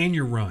pass and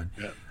your run.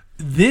 Yeah.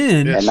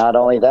 And not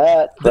only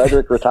that,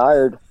 Frederick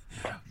retired.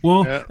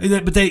 Well,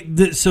 but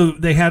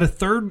they had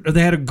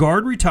a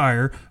guard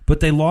retire,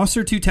 but they lost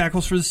their 2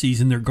 tackles for the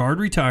season. Their guard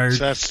retired.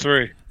 So that's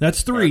 3.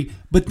 That's 3. Right.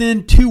 But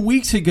then 2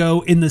 weeks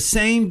ago, in the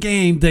same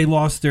game, they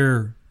lost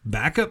their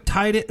backup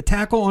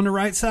tackle on the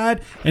right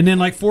side, and then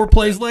like 4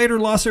 plays later,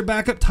 lost their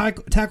backup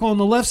tackle on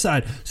the left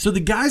side. So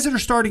the guys that are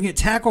starting at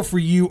tackle for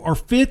you are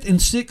 5th and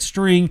 6th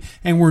string,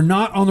 and were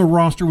not on the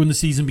roster when the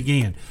season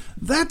began.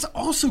 That's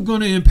also going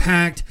to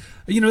impact.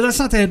 That's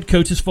not the head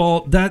coach's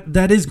fault.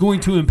 That is going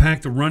to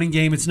impact the running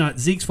game. It's not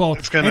Zeke's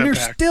fault. And they're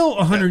still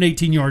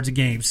 118 yards a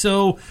game.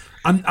 So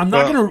I'm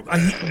not going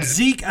to –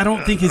 Zeke I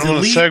don't think is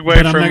elite, but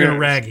I'm not going to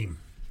rag him.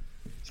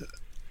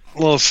 A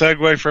little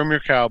segue from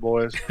your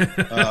Cowboys.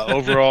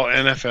 Overall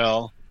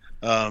NFL.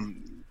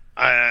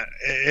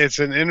 It's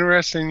an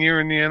interesting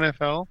year in the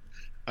NFL.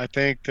 I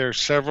think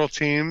there's several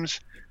teams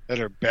that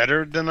are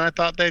better than I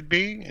thought they'd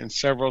be and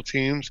several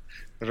teams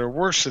that are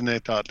worse than they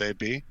thought they'd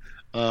be.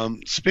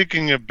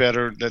 Speaking of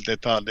better that they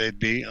thought they'd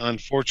be,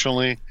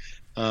 unfortunately,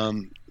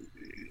 the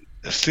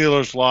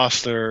Steelers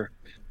lost their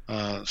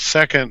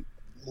second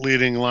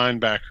leading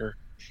linebacker.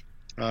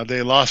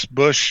 They lost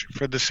Bush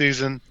for the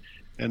season,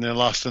 and they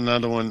lost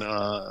another one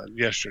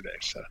yesterday.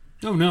 So,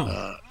 oh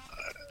no!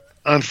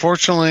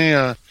 Unfortunately,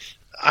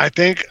 I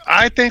think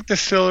the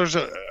Steelers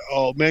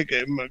will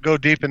go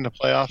deep in the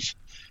playoffs,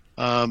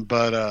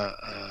 but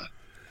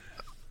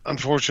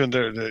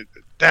unfortunately,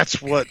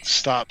 that's what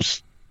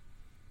stops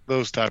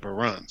those type of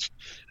runs.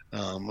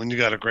 When you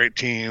got a great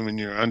team and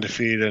you're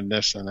undefeated and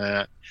this and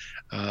that.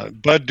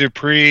 Bud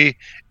Dupree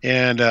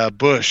and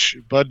Bush.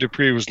 Bud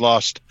Dupree was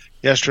lost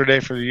yesterday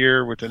for the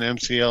year with an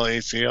MCL,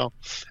 ACL,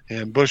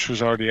 and Bush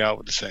was already out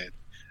with the same.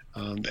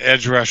 The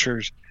edge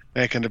rushers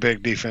making the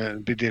big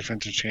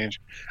defensive change.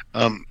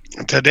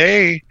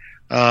 Today,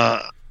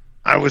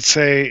 I would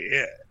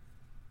say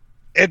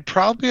it'd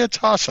probably be a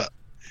toss-up.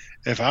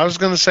 If I was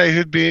going to say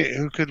who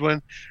could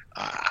win,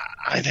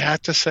 I'd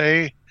have to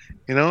say,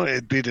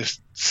 it'd be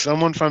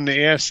someone from the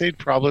AFC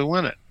probably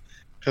win it.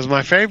 Because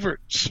my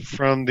favorites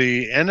from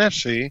the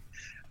NFC,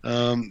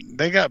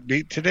 they got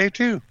beat today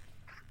too.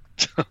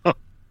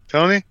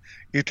 Tony,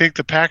 you think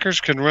the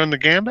Packers can run the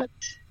gambit?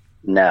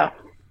 No,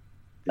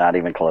 not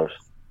even close.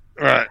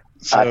 Right.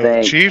 So I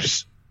think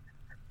Chiefs.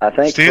 I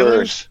think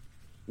Steelers.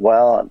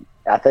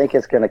 I think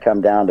it's going to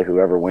come down to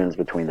whoever wins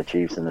between the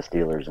Chiefs and the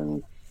Steelers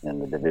in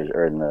the division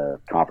or in the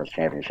conference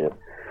championship.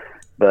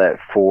 But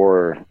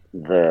for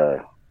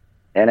the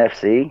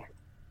NFC,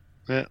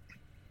 yeah,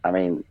 I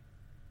mean,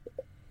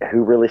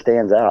 who really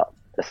stands out?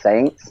 The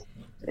Saints.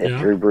 If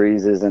Drew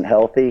Brees isn't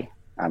healthy,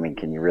 I mean,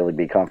 can you really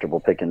be comfortable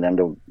picking them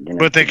to?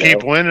 But they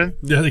keep winning.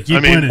 Yeah, they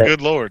keep winning.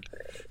 Good Lord.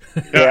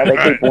 Yeah, they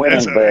keep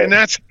winning. And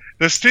that's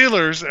the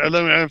Steelers.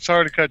 I'm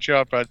sorry to cut you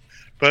off, but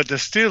the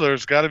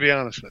Steelers, got to be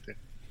honest with you,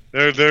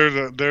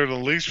 they're the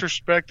least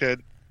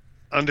respected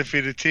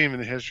undefeated team in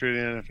the history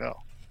of the NFL.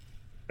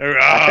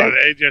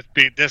 They just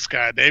beat this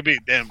guy. They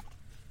beat them.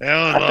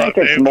 I think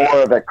it's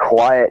more of a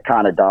quiet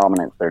kind of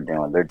dominance they're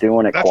doing. They're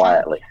doing it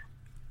quietly.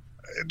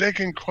 They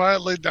can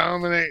quietly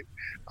dominate.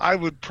 I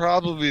would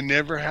probably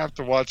never have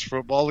to watch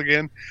football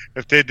again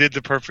if they did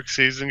the perfect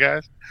season,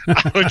 guys.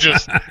 I would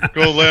just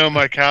go lay on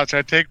my couch.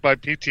 I'd take my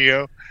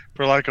PTO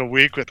for like a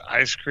week with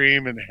ice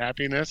cream and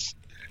happiness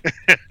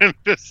and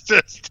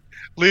just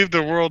leave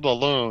the world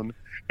alone.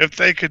 If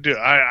they could do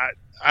I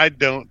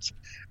don't.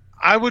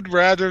 I would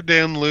rather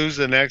them lose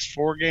the next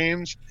 4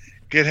 games,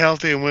 get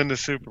healthy, and win the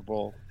Super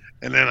Bowl,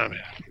 and then I'm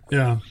happy.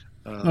 Yeah.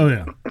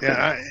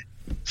 Yeah.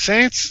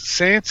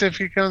 Saints if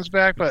he comes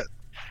back, but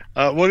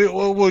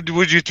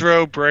would you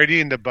throw Brady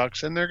and the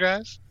Bucks in there,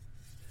 guys?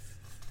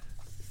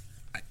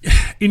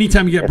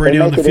 Anytime you get Brady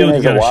on the field,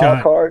 you got a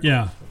shot. Card,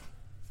 yeah.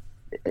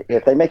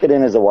 If they make it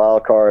in as a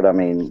wild card, I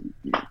mean,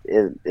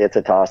 it's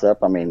a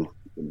toss-up. I mean,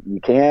 you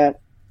can't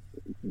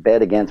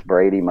bet against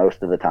Brady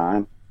most of the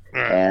time.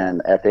 Right.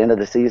 And at the end of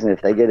the season,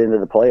 if they get into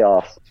the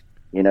playoffs,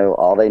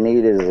 all they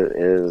need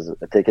is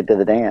a ticket to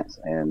the dance,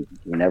 and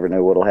you never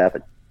know what'll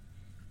happen.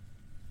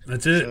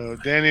 That's it. So,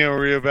 Danny, are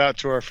we about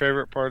to our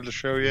favorite part of the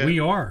show yet? We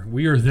are.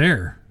 We are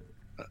there.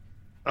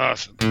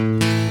 Awesome.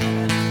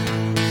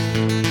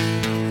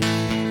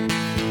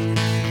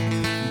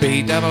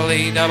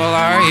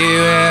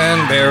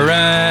 B-double-E-double-R-U-N Bear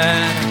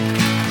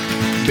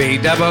Run.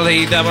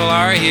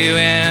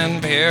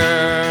 B-double-E-double-R-U-N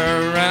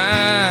Bear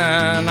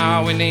Run.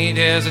 All we need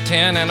is a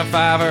 10 and a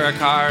 5 or a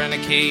car and a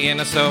key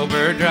and a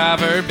sober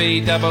driver.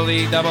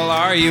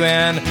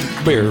 B-double-E-double-R-U-N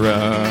Bear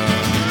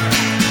Run.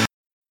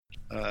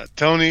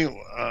 Tony,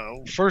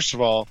 first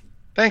of all,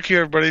 thank you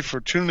everybody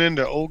for tuning in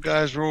to Old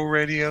Guys Rule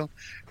Radio.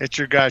 It's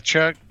your guy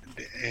Chuck,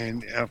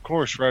 and of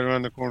course, right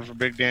around the corner for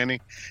Big Danny,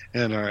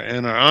 and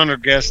our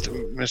honored guest,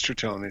 Mr.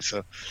 Tony.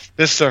 So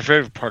this is our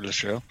favorite part of the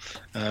show.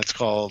 It's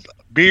called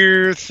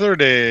Beer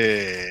 30.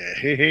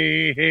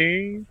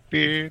 Hey,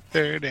 Beer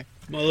 30.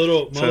 My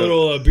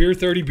little Beer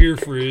 30 beer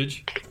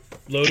fridge,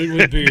 loaded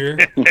with beer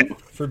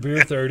for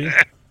Beer 30.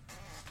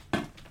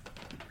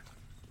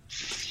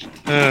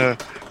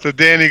 So,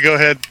 Danny, go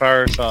ahead and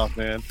fire us off,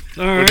 man.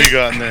 All right. What do you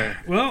got in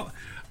there? Well,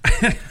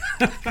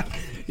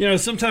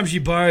 sometimes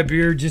you buy a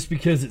beer just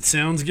because it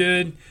sounds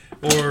good,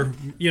 or,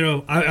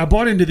 I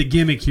bought into the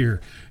gimmick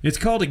here. It's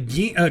called a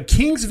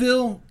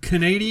Kingsville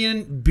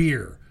Canadian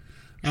beer.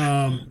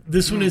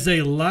 This one is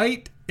a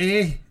light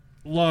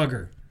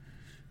lager.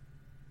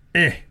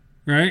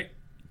 Right?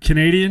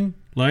 Canadian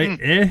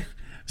light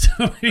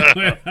So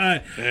anyway, all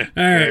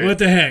right, what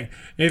the heck?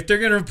 If they're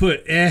going to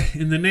put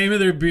in the name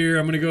of their beer,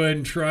 I'm going to go ahead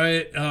and try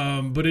it.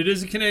 But it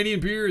is a Canadian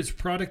beer. It's a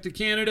product of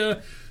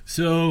Canada.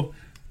 So,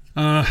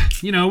 we got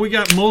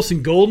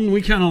Molson Golden.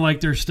 We kind of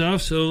like their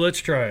stuff, so let's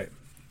try it.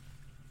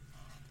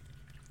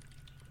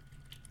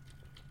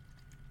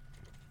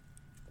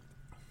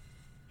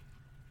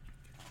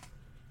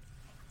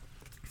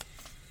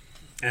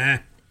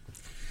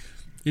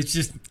 It's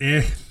just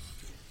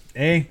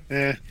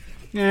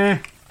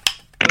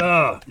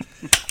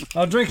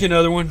I'll drink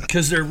another one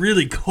because they're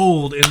really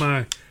cold in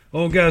my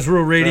Old Guys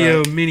Rule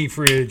Radio mini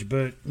fridge.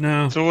 But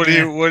no. So what do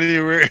you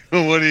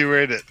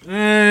rate it? 3,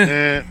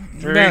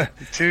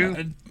 2,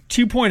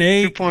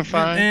 2.8,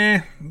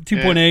 2.5,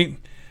 2.8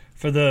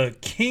 for the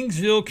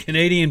Kingsville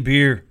Canadian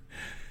beer.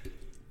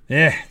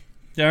 Yeah.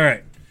 All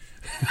right.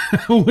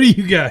 What do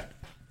you got?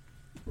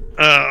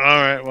 All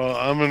right. Well,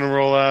 I'm gonna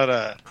roll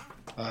out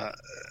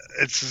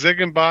it's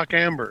Ziegenbach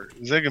Amber.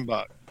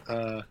 Ziegenbach.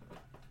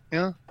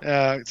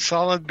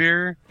 Solid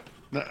beer.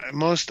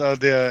 most of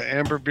the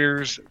amber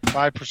beers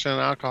 5%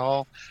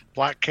 alcohol,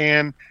 black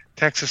can,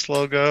 Texas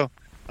logo.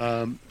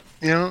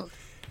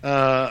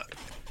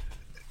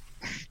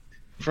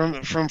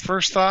 From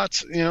first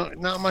thoughts,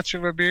 not much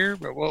of a beer,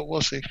 but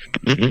we'll see.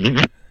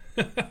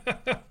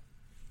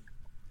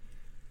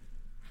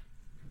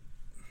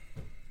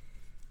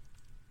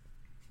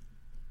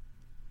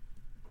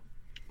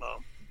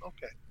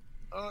 Okay.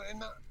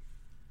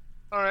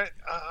 All right.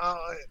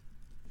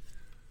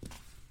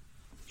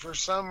 For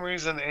some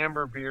reason,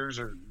 amber beers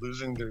are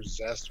losing their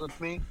zest with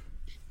me.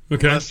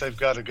 Okay. Unless they've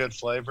got a good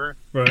flavor.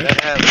 Right.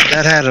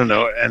 That had an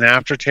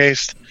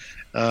aftertaste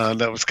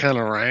that was kind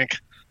of rank.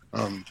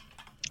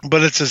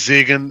 But it's a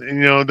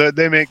Ziegen.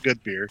 They make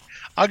good beer.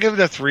 I'll give it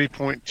a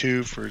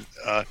 3.2 for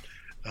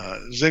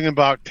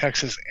Ziegenbach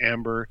Texas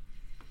Amber.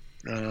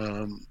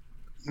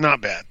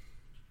 Not bad.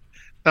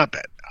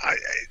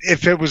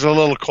 If it was a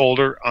little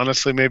colder,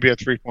 honestly, maybe a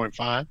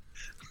 3.5.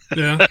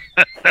 Yeah.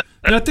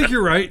 And I think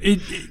you're right.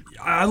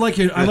 I like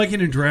it. I like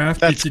it in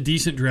draft. It's a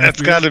decent draft.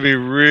 That's got to be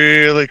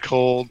really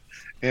cold,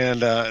 and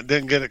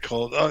didn't get it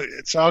cold.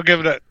 So I'll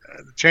give it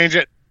change.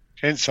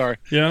 Sorry.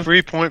 Yeah.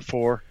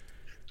 3.4.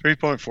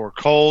 3.4.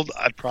 Cold,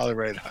 I'd probably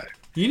rate higher.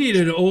 You need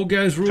an old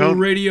guys rule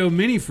radio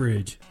mini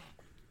fridge.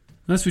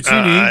 That's what you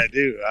need. I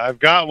do. I've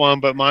got one,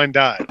 but mine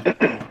died.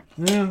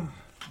 Yeah.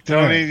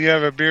 Tony, do you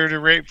have a beer to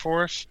rate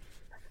for us?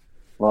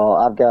 Well,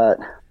 I've got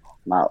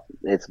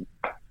it's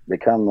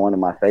become one of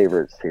my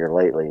favorites here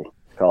lately.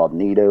 It's called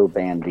Nido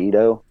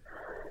Bandito.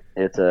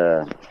 It's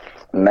a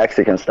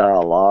Mexican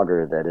style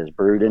lager that is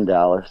brewed in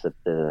Dallas at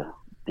the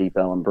Deep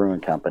Ellum Brewing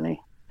Company.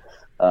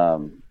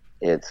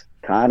 It's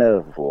kind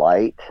of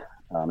light.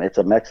 It's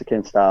a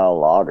Mexican style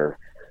lager.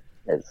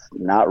 It's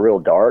not real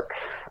dark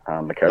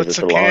because it's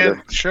a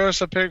lager. Show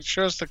us a picture.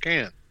 Show us the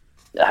can.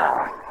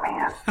 Oh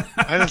man!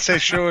 I didn't say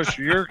show us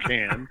your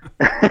can.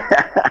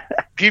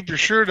 Keep your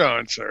shirt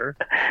on, sir.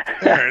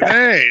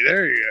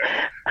 There you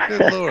go.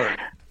 Good Lord.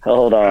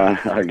 Hold on,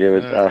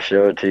 I'll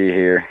show it to you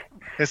here.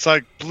 It's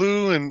like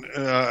blue and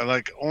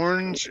like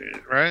orange,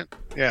 right?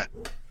 Yeah.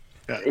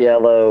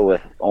 Yellow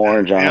with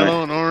orange on it.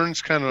 Yellow and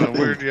orange, kind of a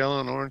weird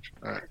yellow and orange.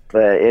 All right.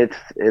 But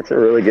it's a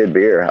really good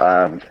beer.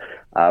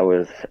 I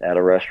was at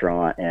a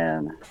restaurant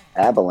in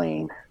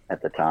Abilene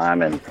at the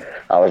time, and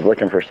I was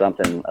looking for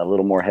something a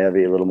little more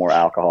heavy, a little more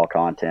alcohol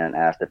content,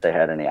 asked if they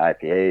had any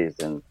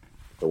IPAs, and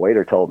the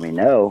waiter told me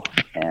no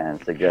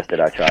and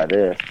suggested I try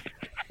this,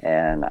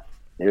 and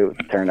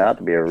it turned out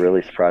to be a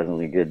really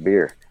surprisingly good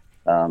beer.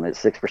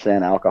 It's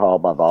 6% alcohol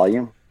by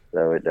volume,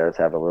 so it does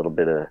have a little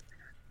bit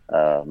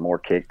of more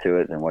kick to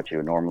it than what you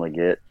would normally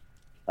get,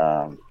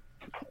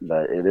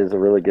 but it is a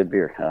really good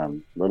beer. A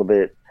little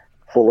bit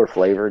fuller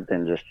flavored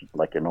than just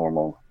like a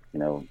normal,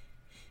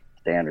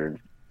 standard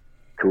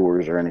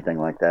Coors or anything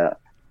like that.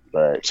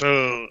 But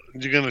so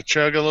you're gonna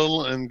chug a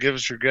little and give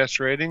us your guest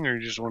rating, or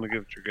you just want to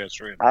give it your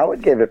guest rating? I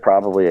would give it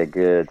probably a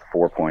good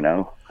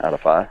 4.0 out of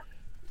 5.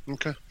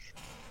 Okay.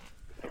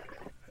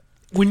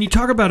 When you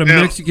talk about a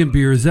Mexican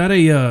beer, is that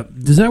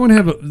does that one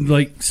have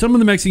like some of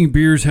the Mexican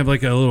beers have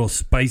like a little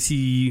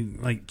spicy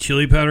like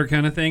chili powder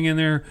kind of thing in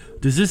there?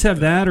 Does this have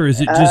that, or is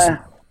it just?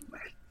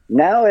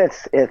 No,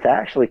 it's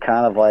actually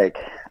kind of like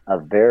a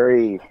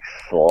very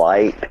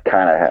slight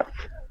kind of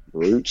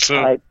root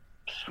type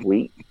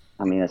sweet.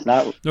 I mean, it's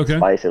not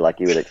spicy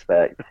like you would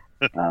expect.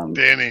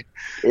 Danny,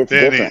 it's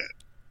different.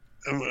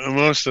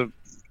 Most of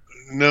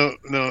no,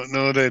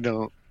 they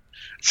don't.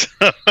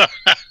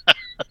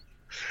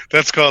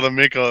 That's called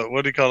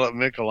what do you call it,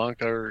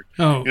 Michelangelo?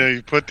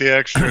 You put the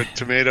extra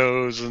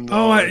tomatoes and.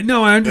 I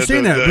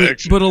understand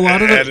that, but a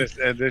lot of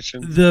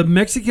the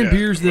Mexican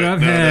beers that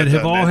I've had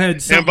have all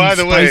had something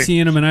spicy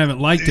in them, and I haven't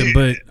liked them,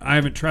 but I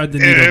haven't tried the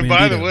Nido Bandito. And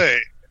by the way,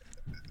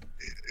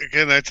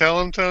 can I tell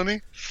him,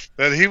 Tony,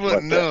 that he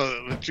wouldn't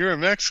know that you're a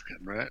Mexican,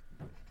 right?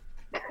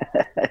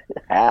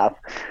 Half.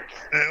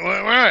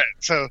 Right.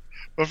 So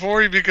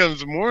before he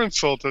becomes more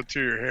insulted to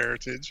your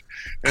heritage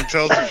and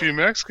tells a few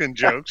Mexican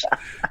jokes,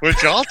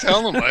 which I'll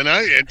tell him,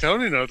 and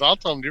Tony knows, I'll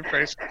tell him to your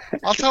face.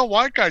 I'll tell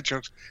white guy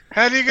jokes.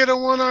 How do you get a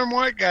one-armed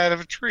white guy out of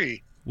a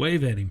tree?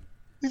 Wave at him.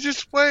 You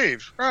just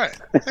wave. Right.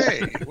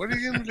 Hey, what are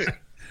you going to do?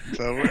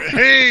 So,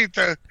 hey,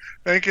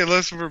 thank you.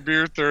 Listen for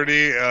Beer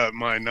 30,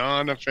 my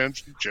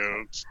non-offensive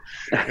jokes.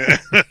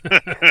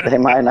 They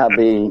might not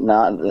be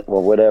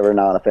whatever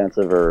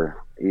non-offensive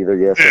or either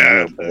yes or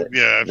no, but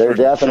they're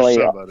definitely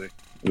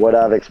what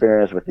I've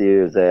experienced with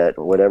you is that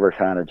whatever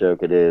kind of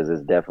joke it is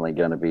definitely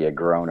going to be a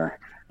groaner.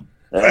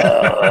 And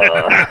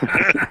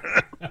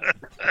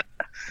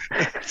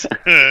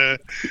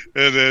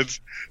it's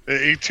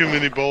they eat too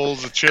many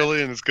bowls of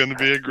chili and it's going to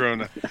be a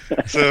groaner.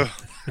 So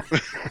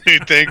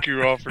thank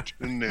you all for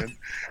tuning in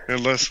and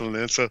listening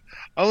in. So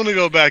I want to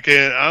go back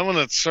in. I want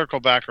to circle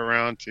back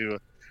around to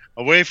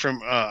away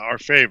from our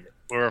favorite.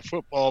 We're a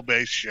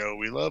football-based show.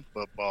 We love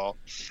football,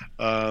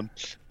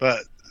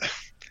 but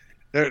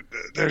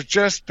there's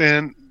just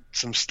been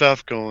some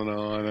stuff going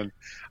on, and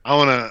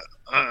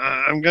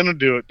I'm gonna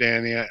do it,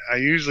 Danny. I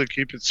usually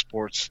keep it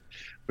sports.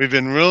 We've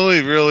been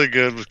really, really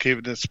good with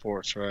keeping it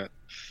sports, right?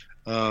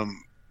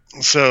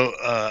 So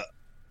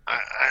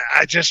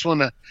I just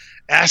want to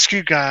ask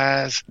you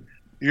guys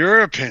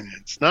your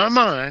opinions, not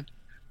mine,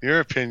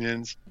 your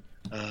opinions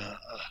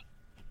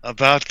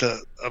about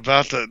the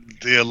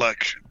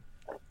election.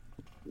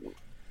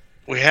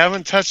 We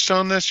haven't touched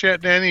on this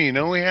yet, Danny. You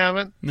know we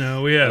haven't.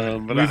 No, we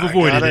haven't. But We've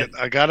avoided it.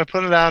 I got to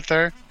put it out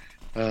there.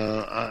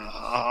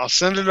 I'll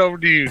send it over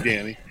to you,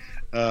 Danny.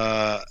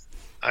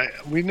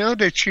 We know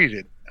they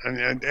cheated. I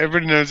mean,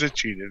 everybody knows they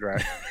cheated,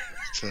 right?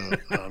 So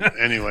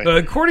anyway,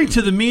 according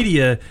to the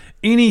media,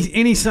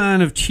 any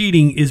sign of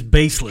cheating is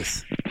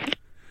baseless,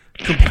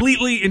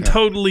 completely and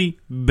totally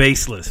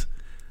baseless.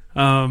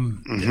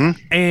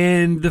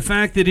 And the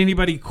fact that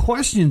anybody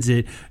questions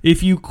it,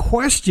 if you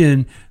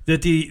question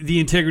that the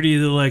integrity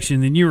of the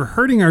election, then you're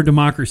hurting our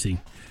democracy.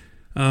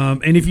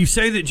 And if you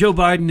say that Joe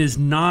Biden is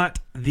not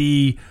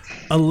the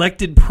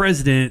elected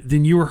president,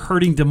 then you are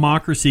hurting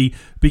democracy,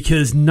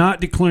 because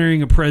not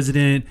declaring a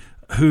president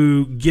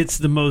who gets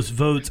the most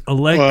votes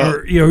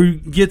who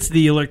gets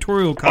the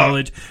electoral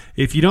college,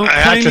 if you don't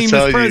claim him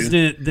as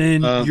president,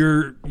 then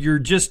you're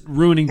just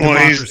ruining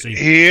democracy.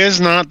 He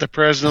is not the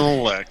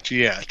president-elect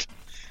yet.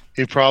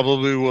 He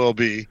probably will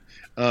be.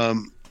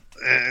 And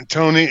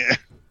Tony,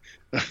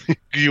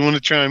 do you want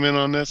to chime in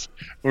on this,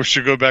 or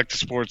should we go back to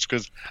sports?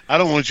 Because I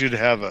don't want you to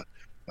have a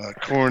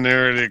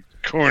coronary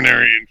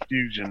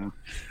infusion.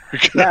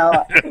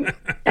 No,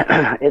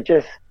 it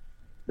just,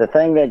 the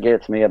thing that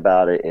gets me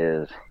about it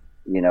is,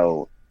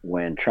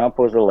 when Trump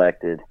was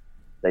elected,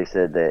 they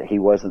said that he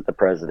wasn't the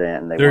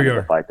president, and they wanted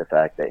to fight the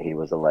fact that he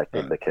was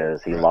elected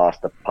because he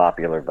lost the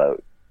popular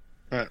vote.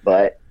 Right.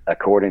 But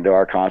according to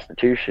our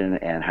Constitution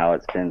and how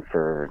it's been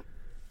for,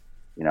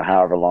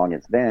 however long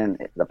it's been,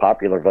 the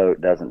popular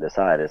vote doesn't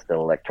decide. It's the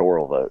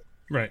electoral vote.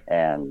 Right.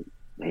 And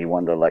he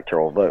won the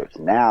electoral votes.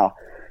 Now,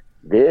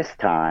 this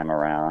time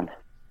around,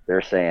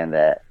 they're saying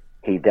that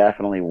he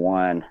definitely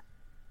won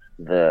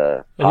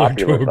the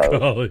popular electoral vote,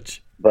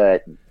 college,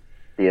 but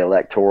the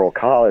electoral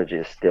college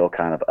is still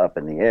kind of up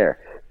in the air.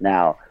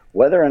 Now,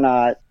 whether or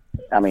not,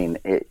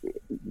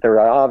 there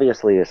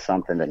obviously is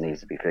something that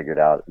needs to be figured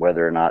out,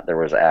 whether or not there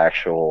was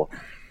actual,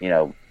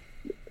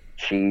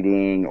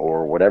 cheating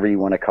or whatever you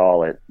want to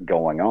call it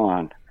going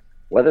on.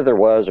 Whether there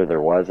was or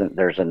there wasn't,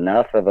 there's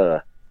enough of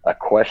a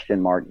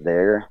question mark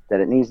there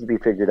that it needs to be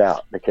figured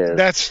out, because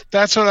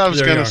that's what I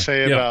was going to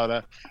say about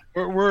it.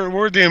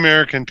 We're the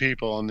American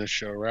people on this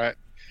show, right?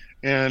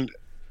 And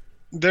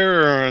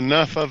there are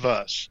enough of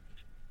us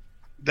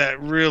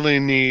that really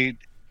need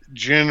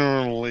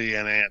generally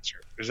an answer.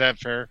 Is that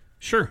fair?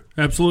 Sure,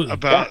 absolutely.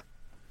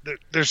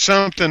 There's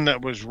something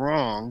that was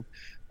wrong.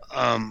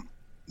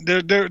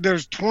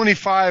 There's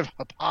 25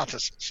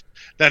 hypotheses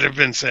that have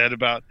been said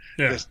about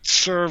the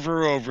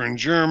server over in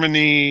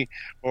Germany,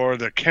 or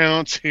the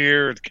counts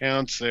here, the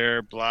counts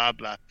there, blah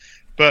blah.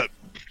 But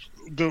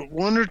the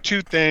one or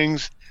two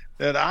things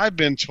that I've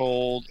been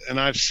told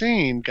and I've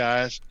seen,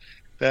 guys,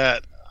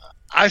 that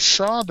I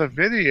saw the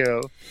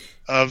video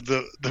of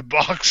the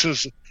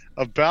boxes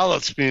of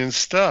ballots being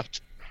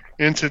stuffed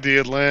into the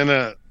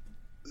Atlanta,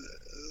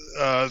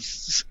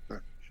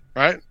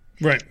 right?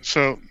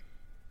 So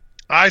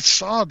I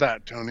saw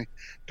that, Tony.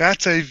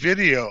 That's a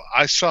video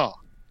I saw.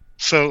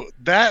 So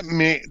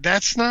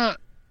that's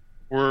not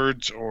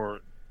words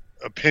or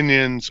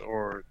opinions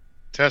or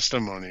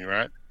testimony,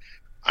 right?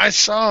 I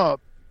saw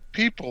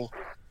people,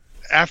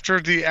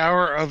 after the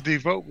hour of the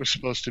vote was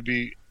supposed to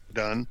be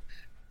done,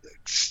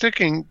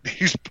 sticking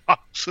these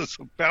boxes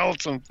of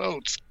ballots and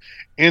votes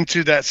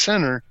into that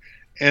center.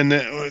 And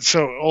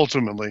so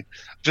ultimately,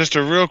 just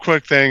a real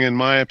quick thing, in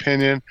my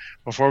opinion,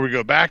 before we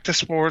go back to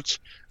sports,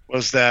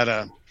 was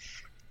that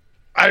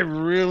I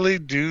really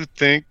do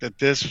think that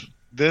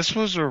this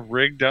was a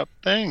rigged up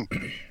thing.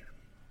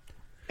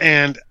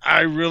 And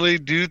I really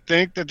do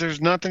think that there's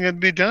nothing to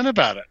be done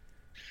about it.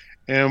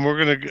 And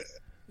we're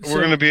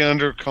going to be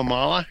under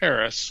Kamala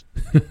Harris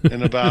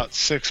in about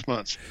 6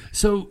 months.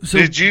 So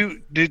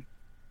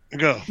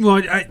go.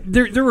 Well,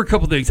 there were a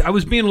couple things. I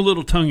was being a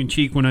little tongue in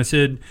cheek when I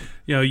said,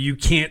 you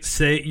can't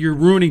say, you're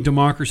ruining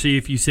democracy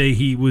if you say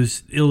he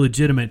was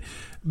illegitimate,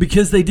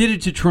 because they did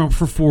it to Trump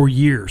for 4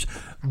 years.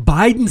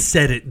 Biden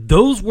said it.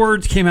 Those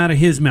words came out of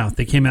his mouth.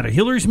 They came out of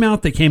Hillary's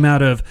mouth. They came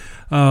out of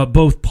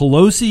both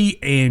Pelosi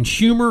and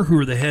Schumer, who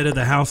are the head of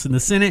the House and the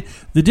Senate.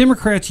 The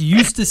Democrats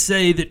used to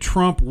say that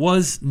Trump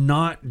was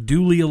not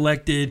duly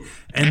elected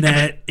and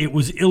that it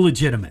was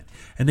illegitimate.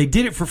 And they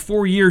did it for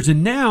 4 years.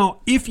 And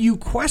now, if you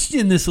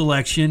question this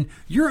election,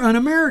 you're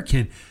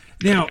un-American.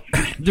 Now,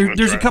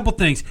 there's a couple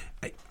things.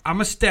 I'm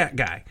a stat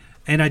guy,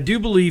 and I do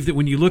believe that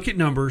when you look at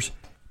numbers,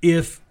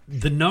 if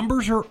the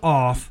numbers are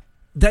off,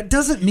 that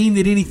doesn't mean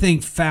that anything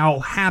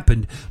foul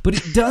happened, but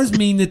it does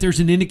mean that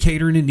there's an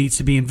indicator and it needs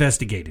to be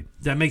investigated.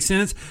 Does that make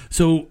sense?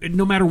 So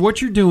no matter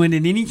what you're doing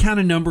in any kind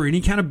of number,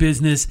 any kind of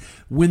business,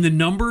 when the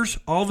numbers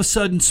all of a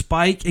sudden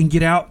spike and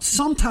get out,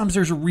 sometimes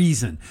there's a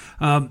reason.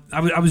 I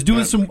was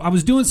doing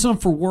some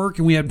for work,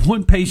 and we had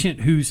one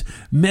patient whose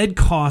med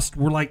costs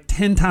were like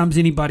 10 times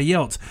anybody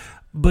else.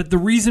 But the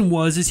reason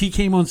is he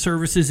came on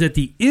services at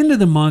the end of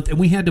the month, and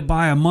we had to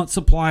buy a month's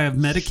supply of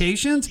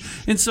medications.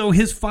 And so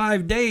his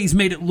 5 days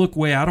made it look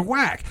way out of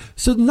whack.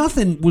 So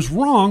nothing was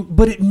wrong,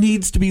 but it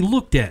needs to be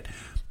looked at.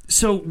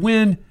 So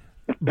when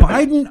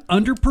Biden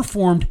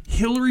underperformed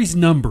Hillary's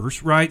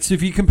numbers, right? So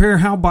if you compare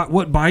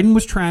what Biden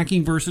was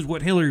tracking versus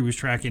what Hillary was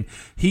tracking,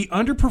 he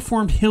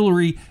underperformed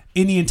Hillary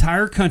in the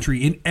entire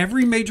country. In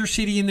every major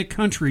city in the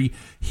country,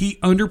 he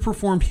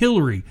underperformed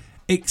Hillary,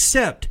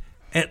 except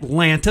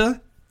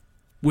Atlanta,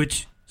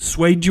 which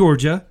swayed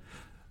Georgia,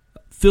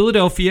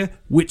 Philadelphia,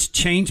 which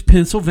changed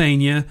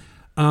Pennsylvania,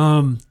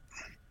 the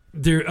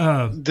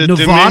Nevada,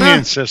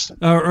 Dominion system,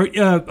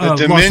 the Las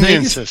Dominion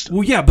Vegas system.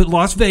 Well, yeah, but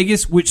Las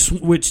Vegas,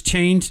 which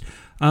changed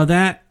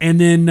that, and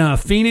then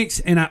Phoenix,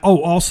 and it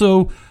was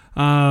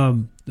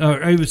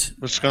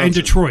Wisconsin. and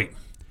Detroit.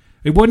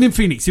 It wasn't in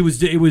Phoenix. It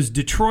was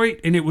Detroit,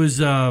 and it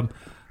was one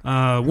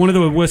of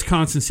the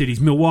Wisconsin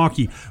cities,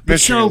 Milwaukee. But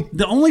so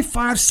the only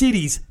 5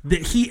 cities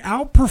that he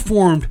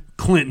outperformed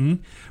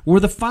Clinton were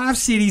the 5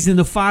 cities in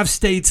the 5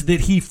 states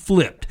that he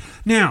flipped.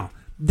 Now,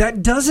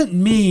 that doesn't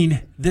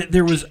mean that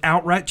there was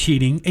outright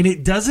cheating, and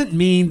it doesn't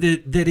mean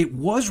that it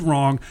was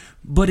wrong,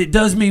 but it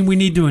does mean we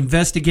need to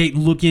investigate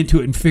and look into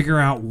it and figure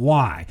out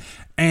why.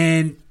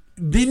 And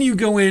then you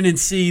go in and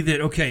see that,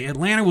 okay,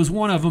 Atlanta was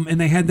one of them, and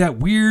they had that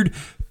weird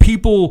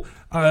people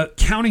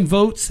counting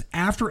votes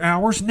after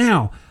hours.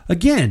 Now,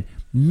 again,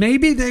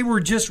 maybe they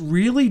were just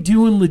really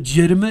doing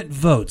legitimate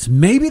votes.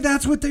 Maybe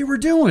that's what they were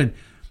doing.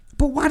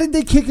 But why did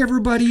they kick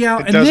everybody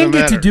out and then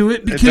get to do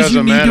it? Because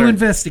you need to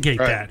investigate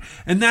that.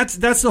 And that's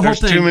the whole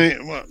thing. Too many,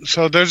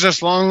 so there's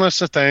this long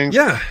list of things.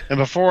 Yeah. And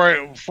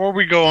before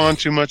we go on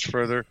too much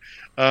further,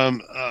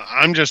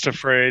 I'm just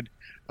afraid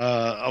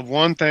of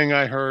one thing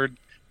I heard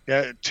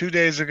 2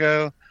 days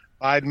ago.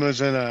 Biden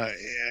was in an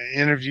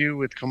interview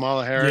with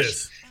Kamala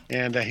Harris,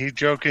 and he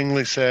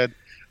jokingly said,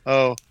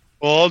 "Oh,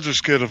 well, I'll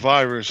just get a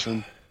virus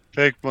and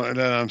fake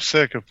that I'm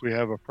sick if we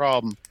have a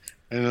problem,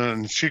 and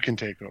then she can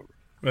take over."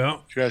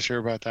 Well, did you guys hear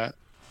about that?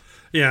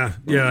 Yeah,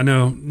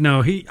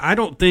 no. I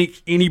don't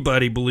think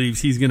anybody believes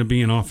he's going to be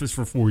in office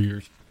for 4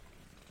 years.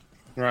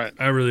 Right.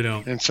 I really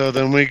don't. And so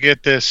then we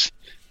get this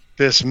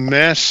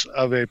mess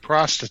of a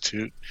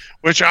prostitute,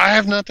 which I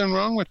have nothing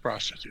wrong with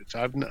prostitutes.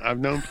 I've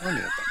known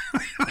plenty of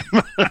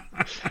them,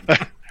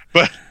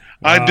 but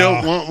I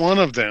don't want one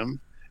of them.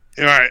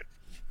 All right,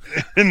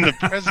 in the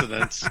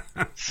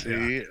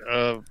presidency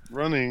of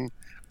running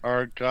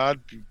our God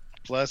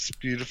bless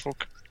beautiful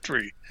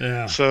country.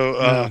 Yeah.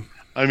 So,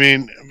 I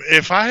mean,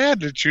 if I had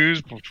to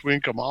choose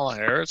between Kamala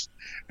Harris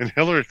and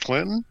Hillary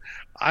Clinton,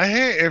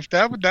 if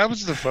that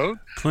was the vote,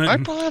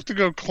 I'd probably have to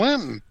go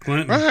Clinton.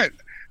 Right.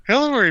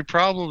 Hillary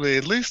probably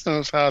at least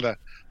knows how to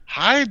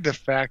hide the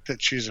fact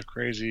that she's a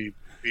crazy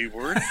B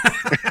word.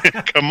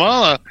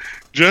 Kamala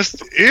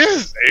just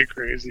is a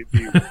crazy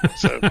B word.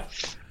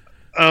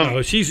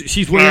 So,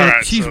 she's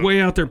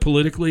way out there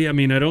politically. I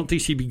mean, I don't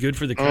think she'd be good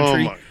for the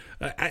country.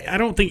 I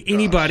don't think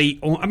anybody.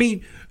 I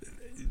mean,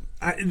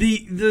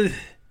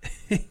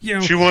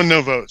 she won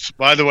no votes,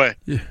 by the way,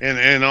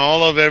 and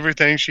all of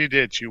everything she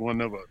did, she won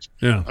no votes.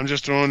 Yeah, I'm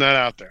just throwing that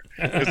out there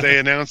because they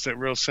announced it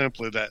real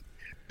simply that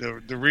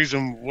the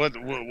reason what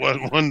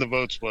won the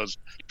votes was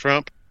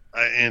Trump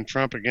and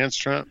Trump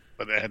against Trump,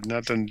 but it had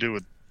nothing to do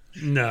with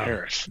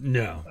Harris.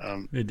 No,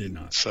 it did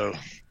not. So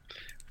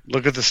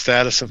look at the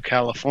status of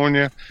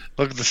California.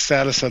 Look at the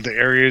status of the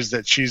areas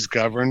that she's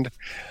governed.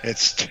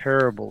 It's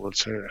terrible.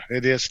 It's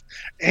hideous.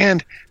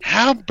 And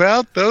how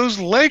about those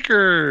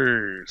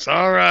Lakers?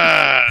 All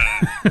right.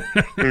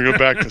 We're going to go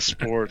back to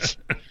sports.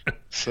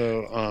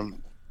 So,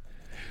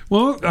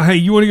 well, hey,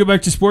 you want to go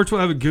back to sports? We'll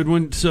have a good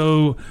one.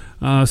 So,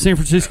 San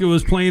Francisco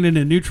was playing in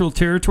a neutral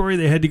territory.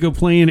 They had to go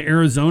play in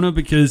Arizona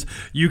because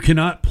you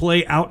cannot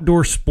play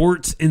outdoor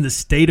sports in the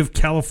state of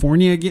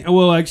California again.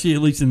 Well, actually,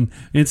 at least in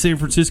San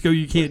Francisco,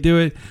 you can't do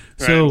it.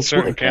 So, in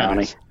certain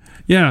counties.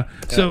 Yeah.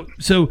 So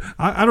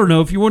I don't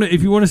know if you want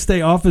to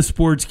stay off of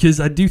sports,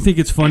 because I do think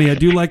it's funny. I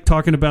do like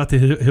talking about the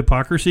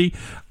hypocrisy.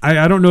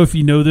 I don't know if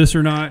you know this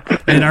or not,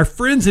 and our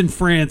friends in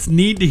France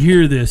need to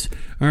hear this.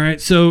 All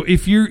right. So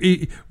if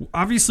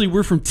obviously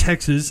we're from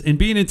Texas, and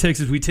being in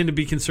Texas, we tend to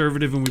be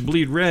conservative and we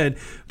bleed red,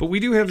 but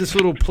we do have this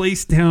little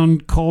place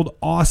down called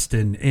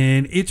Austin,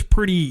 and it's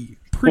pretty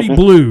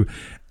blue.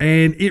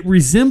 And it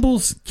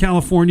resembles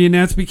California, and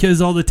that's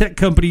because all the tech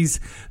companies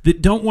that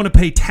don't want to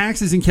pay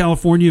taxes in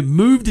California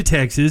moved to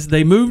Texas.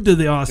 They moved to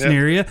the Austin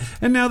area,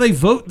 and now they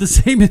vote the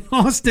same in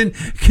Austin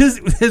because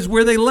it's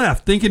where they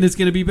left, thinking it's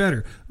going to be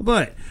better.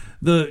 But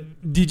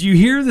did you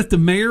hear that the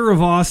mayor of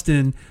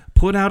Austin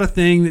put out a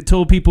thing that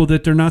told people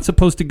that they're not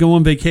supposed to go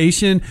on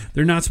vacation,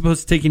 they're not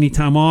supposed to take any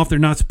time off, they're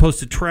not supposed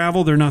to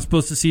travel, they're not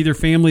supposed to see their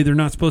family, they're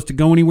not supposed to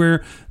go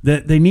anywhere,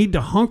 that they need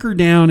to hunker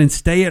down and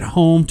stay at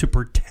home to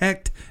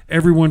protect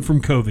everyone from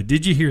COVID?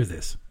 Did you hear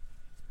this?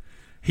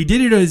 He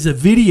did it as a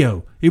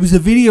video. It was a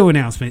video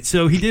announcement.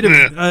 So he did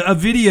a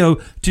video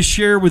to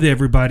share with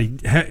everybody.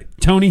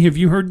 Tony, have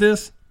you heard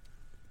this?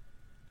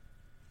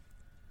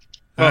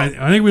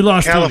 I think we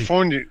lost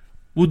California. Tony.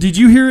 Well, did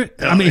you hear it?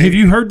 I mean, have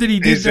you heard that he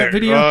did that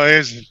video? Well,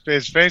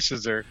 his face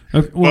is there.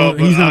 Okay, well,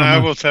 he's not. I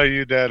will tell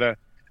you that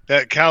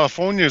that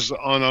California's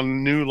on a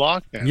new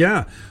lockdown.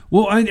 Yeah.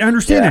 Well, I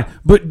understand that.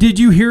 But did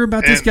you hear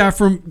about this guy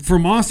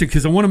from Austin?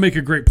 Because I want to make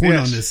a great point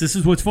on this. This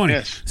is what's funny.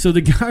 Yes. So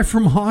the guy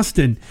from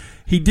Austin,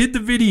 he did the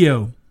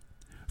video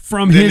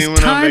from his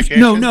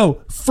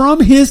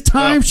from his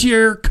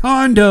timeshare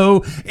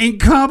condo in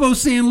Cabo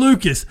San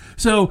Lucas.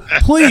 So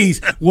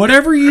please,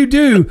 whatever you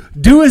do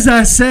as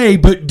I say,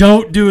 but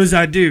don't do as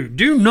I do.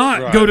 Do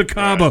not go to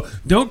Cabo. Right.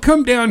 Don't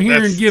come down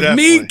here and give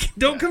me.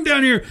 Don't come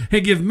down here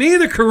and give me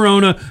the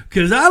corona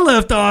because I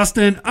left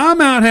Austin. I'm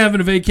out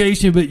having a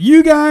vacation, but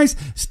you guys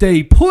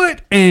stay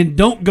put and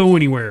don't go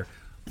anywhere.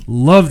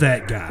 Love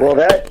that guy. Well,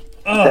 that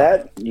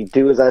you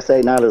do as I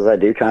say, not as I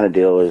do kind of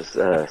deal is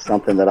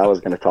something that I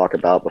was going to talk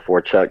about before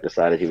Chuck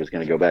decided he was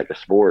going to go back to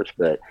sports.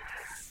 But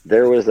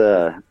there was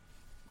I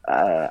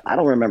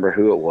don't remember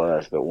who it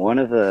was, but one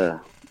of the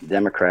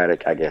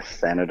Democratic, I guess,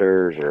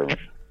 senators or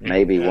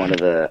maybe one of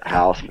the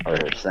House or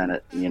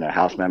Senate,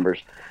 House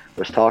members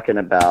was talking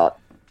about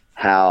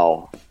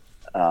how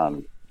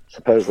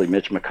supposedly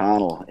Mitch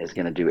McConnell is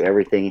going to do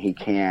everything he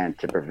can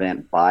to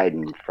prevent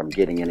Biden from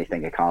getting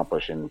anything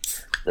accomplished in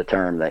the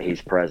term that he's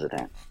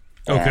president.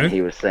 Okay. And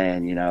he was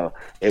saying,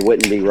 it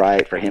wouldn't be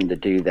right for him to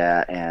do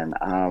that. And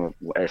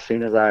as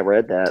soon as I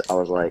read that, I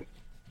was like,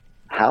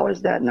 how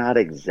is that not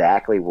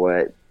exactly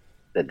what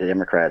the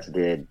Democrats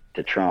did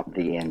to Trump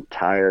the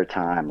entire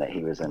time that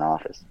he was in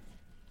office?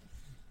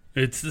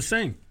 It's the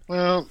same.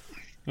 Well,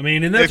 I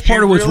mean, and that's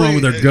part of what's wrong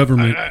with our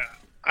government.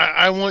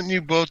 I want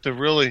you both to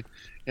really,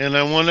 and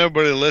I want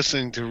everybody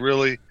listening to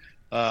really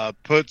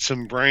put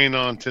some brain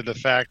onto the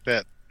fact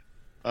that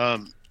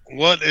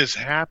what is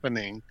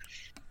happening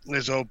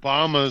is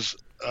Obama's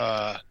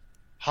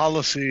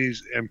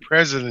policies and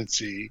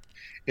presidency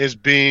is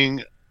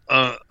being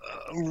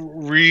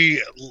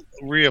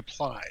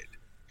reapplied.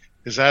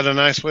 Is that a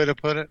nice way to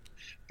put it?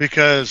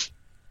 Because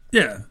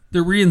they're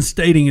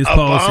reinstating his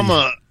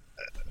policies.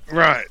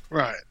 Right.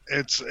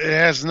 It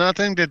has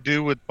nothing to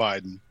do with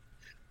Biden.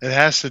 It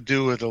has to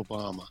do with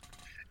Obama.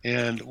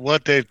 And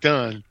what they've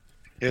done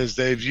is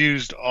they've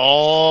used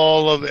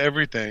all of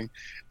everything.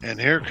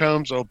 And here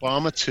comes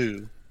Obama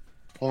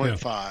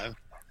 2.5.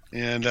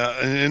 And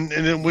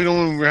then we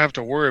don't even have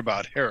to worry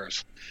about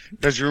Harris,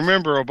 because you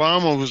remember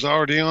Obama was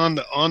already on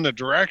the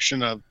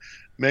direction of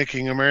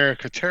making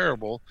America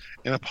terrible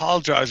and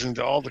apologizing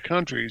to all the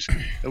countries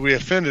that we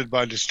offended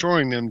by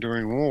destroying them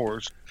during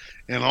wars,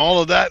 and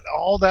all that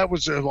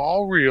was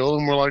all real.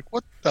 And we're like,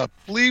 what the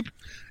bleep?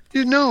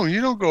 You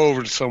don't go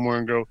over to somewhere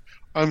and go,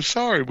 I'm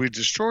sorry we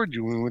destroyed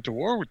you when we went to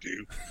war with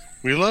you.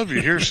 We love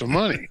you. Here's some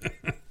money.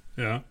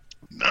 Yeah.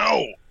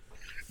 No.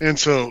 And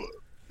so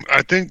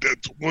I think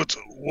that's what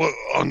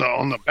on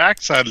the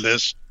backside of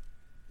this,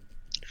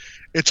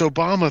 it's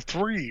Obama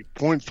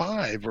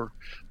 3.5 or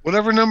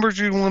whatever numbers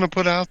you want to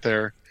put out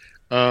there.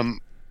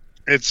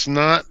 Has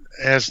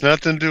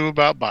nothing to do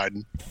about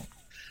Biden.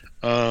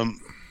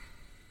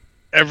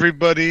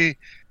 Everybody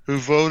who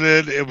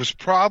voted, it was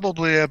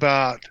probably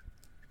about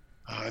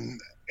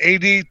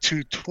 80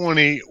 to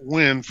 20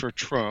 win for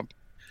Trump,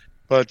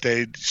 but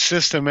they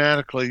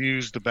systematically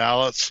used the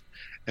ballots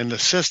and the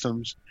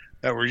systems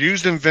that were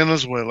used in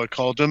Venezuela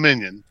called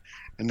Dominion,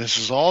 and this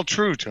is all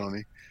true,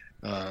 Tony,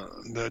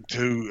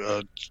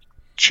 to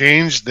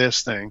change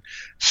this thing.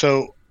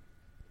 So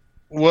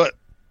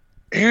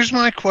here's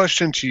my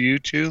question to you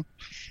two.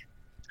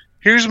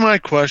 Here's my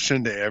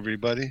question to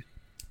everybody.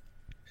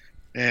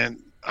 And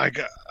I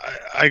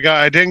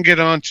didn't get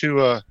on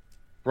to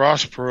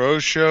Ross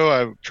Perot's show.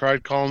 I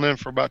tried calling in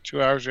for about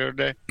 2 hours the other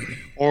day,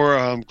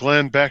 or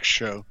Glenn Beck's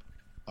show.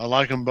 I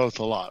like them both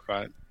a lot,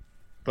 right?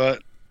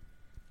 But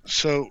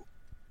so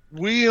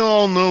we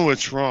all know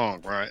it's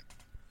wrong, right?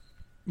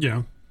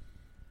 Yeah.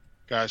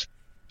 Guys,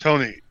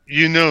 Tony,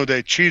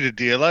 they cheated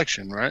the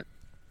election, right?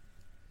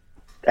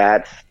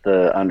 That's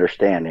the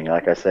understanding.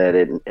 Like I said,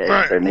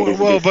 right. There needs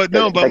the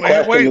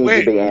question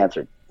needs to be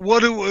answered.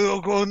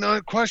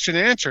 Question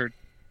answered.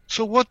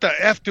 So what the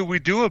F do we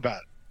do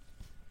about it?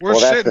 We're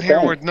sitting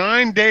here with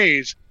 9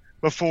 days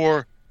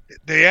before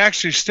they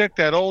actually stick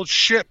that old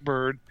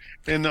shitbird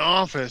in the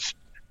office,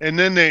 and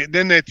then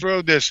they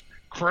throw this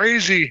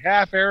crazy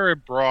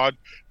half-Arab broad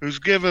who's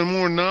given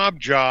more knob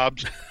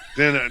jobs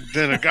than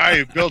a guy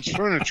who builds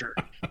furniture.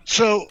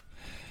 So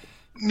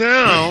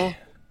now,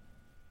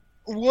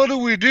 what do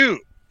we do?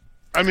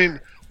 I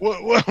mean,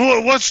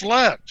 what's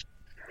left?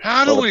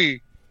 How do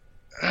we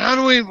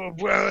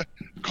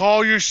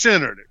call your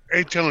senator?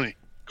 Hey, Tony,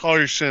 call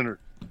your senator.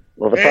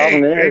 Well, the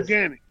problem is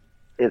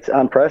it's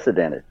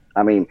unprecedented.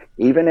 I mean,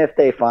 even if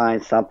they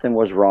find something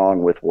was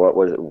wrong with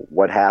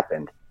what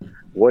happened,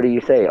 what do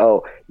you say?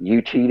 Oh,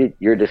 you cheated.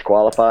 You're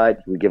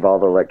disqualified. We give all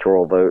the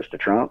electoral votes to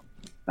Trump.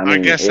 I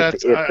mean, guess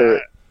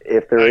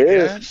if there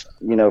is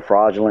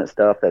fraudulent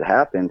stuff that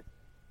happened,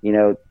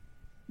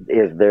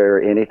 is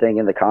there anything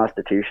in the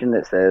Constitution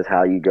that says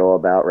how you go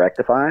about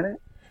rectifying it?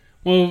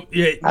 Well,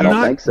 yeah, I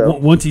don't think so.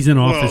 Once he's in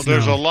office,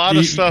 there's a lot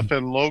of stuff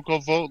in local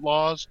vote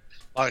laws,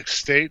 like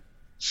state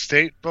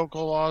state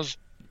vocal laws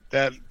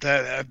that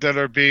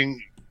are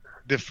being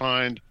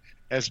defined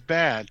as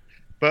bad.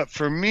 But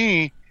for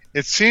me,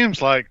 it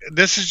seems like,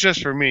 this is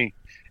just for me,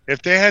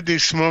 if they had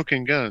these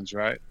smoking guns,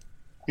 right?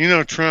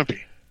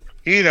 Trumpy,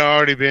 he'd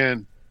already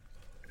been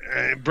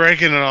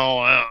breaking it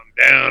all out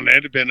and down.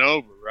 It'd have been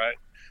over, right?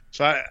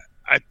 So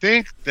I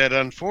think that,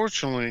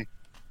 unfortunately,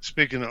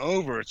 speaking of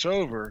over, it's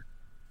over.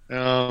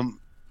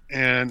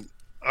 And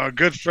a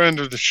good friend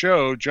of the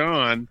show,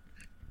 John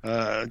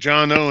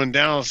O in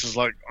Dallas, is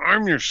like,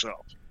 arm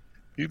yourself.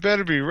 You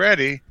better be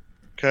ready,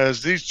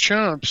 because these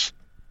chumps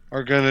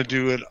are going to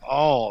do it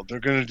all. They're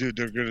going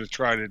to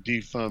try to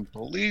defund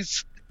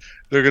police.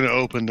 They're going to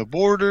open the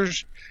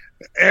borders.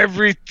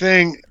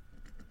 Everything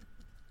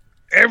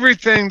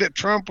that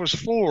Trump was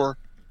for,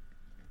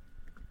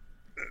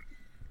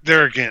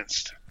 they're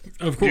against.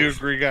 Of course. Do you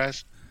agree,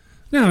 guys?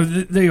 No,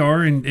 they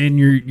are, and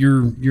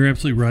you're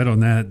absolutely right on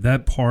that.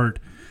 That part.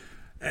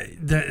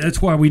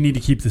 That's why we need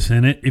to keep the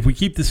Senate. If we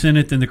keep the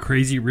Senate, then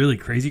the really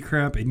crazy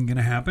crap isn't going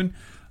to happen.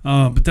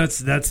 But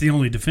that's the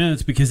only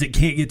defense, because it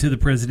can't get to the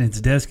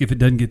president's desk if it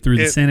doesn't get through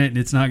the Senate, and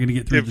it's not going to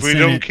get through the Senate.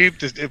 If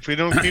we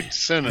don't keep the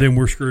Senate, then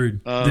we're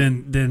screwed.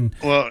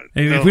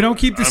 If we don't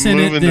keep the I'm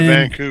Senate, moving to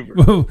Vancouver.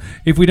 Well,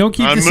 if we don't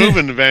keep I'm the Senate,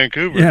 moving to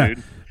Vancouver, yeah,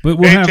 dude. But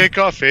we'll take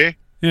off, eh?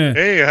 Yeah.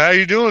 Hey, how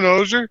you doing,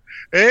 Ozer?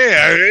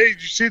 Hey,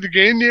 did you see the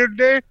game the other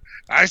day?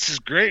 Ice is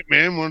great,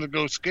 man. Want to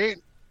go skate?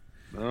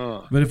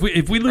 Oh, but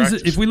if we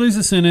lose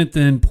the Senate,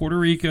 then Puerto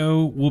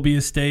Rico will be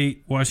a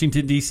state.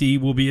 Washington D.C.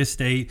 will be a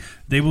state.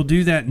 They will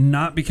do that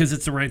not because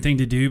it's the right thing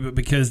to do, but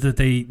because that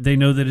they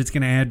know that it's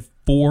going to add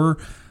 4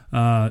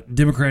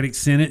 Democratic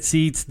Senate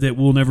seats that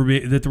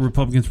the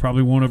Republicans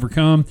probably won't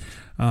overcome.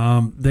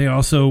 They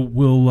also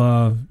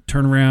will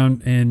turn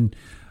around and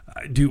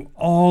do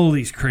all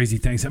these crazy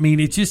things. I mean,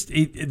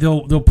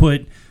 they'll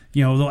put.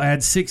 They'll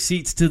add 6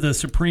 seats to the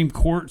Supreme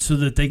Court so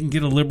that they can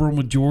get a liberal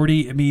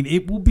majority. I mean,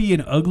 it will be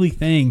an ugly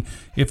thing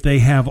if they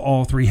have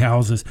all 3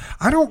 houses.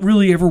 I don't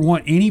really ever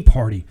want any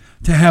party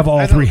to have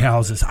all 3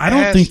 houses. I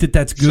don't think that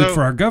that's good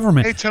for our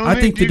government. Hey, Tony,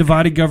 I think the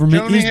divided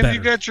government is better. Have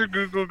you got your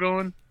Google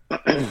going?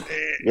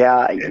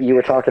 Yeah, you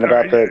were talking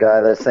about the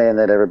guy that's saying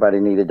that everybody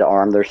needed to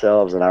arm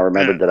themselves, and I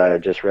remembered that I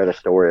had just read a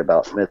story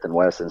about Smith &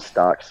 Wesson's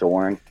stock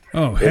soaring.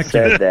 Oh, heck. It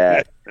said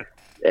that...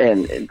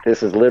 And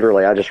this is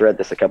literally, I just read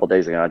this a couple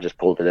days ago. I just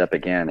pulled it up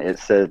again. It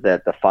says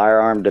that the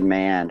firearm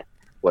demand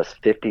was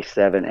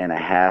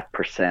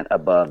 57.5%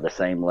 above the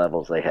same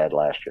levels they had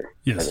last year.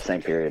 Yes. For the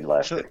same period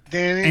last year.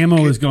 Danny,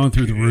 ammo is going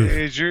through the roof.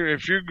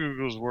 If your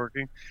Google's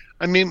working,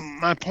 I mean,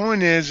 my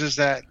point is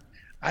that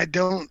I've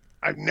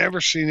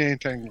never seen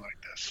anything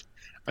like this.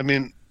 I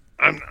mean,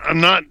 I'm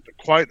not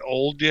quite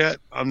old yet.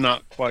 I'm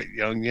not quite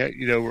young yet.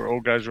 We're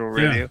old guys on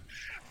radio. Yeah.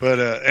 But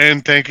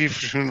and thank you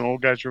for doing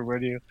Old Guys on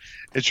Radio.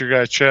 It's your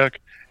guy Chuck,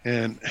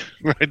 and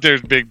right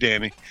there's Big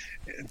Danny.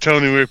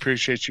 Tony, we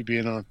appreciate you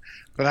being on.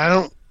 But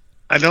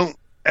I don't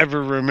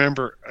ever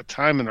remember a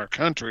time in our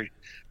country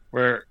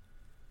where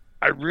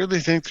I really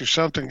think there's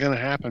something going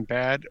to happen,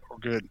 bad or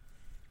good.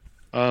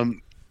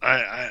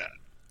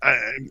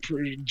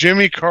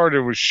 Jimmy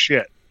Carter was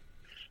shit.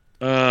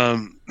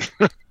 Bill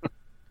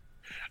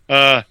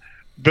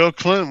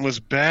Clinton was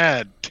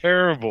bad,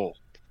 terrible.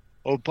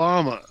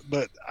 Obama,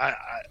 but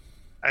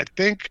I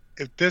think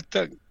if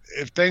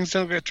things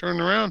don't get turned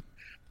around,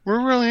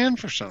 we're really in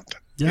for something,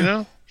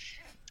 And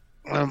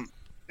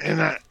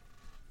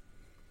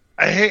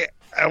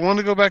I want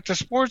to go back to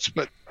sports,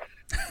 but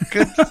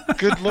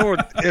good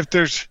Lord, if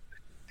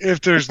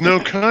there's no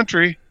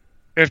country,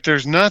 if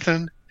there's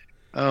nothing,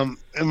 and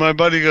my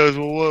buddy goes,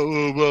 well,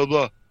 blah, blah,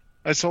 blah.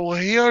 I said, well,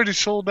 he already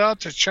sold out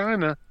to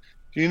China.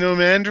 Do you know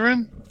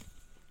Mandarin?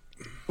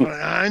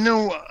 I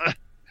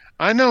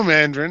know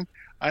Mandarin.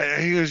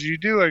 He goes, you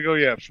do? I go,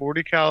 yeah,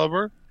 40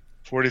 caliber,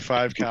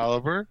 45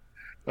 caliber.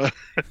 I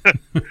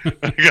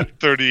got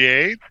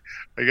 38.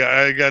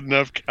 I got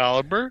enough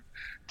caliber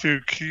to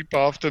keep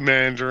off the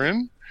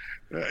Mandarin.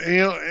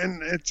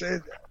 And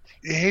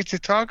you hate to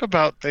talk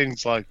about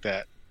things like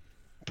that,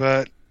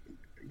 but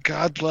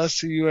God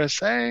bless the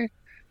USA,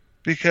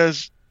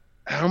 because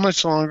how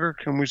much longer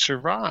can we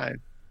survive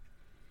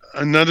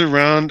another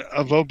round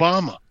of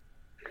Obama?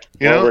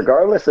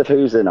 Regardless of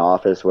who's in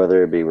office,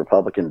 whether it be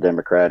Republican,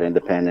 Democrat,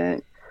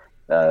 Independent,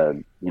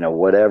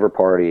 whatever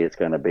party it's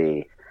going to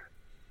be,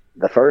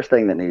 the first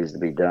thing that needs to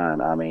be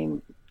done, I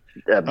mean,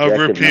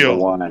 objective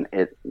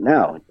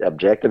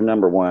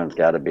number one's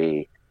got to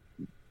be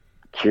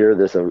cure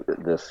this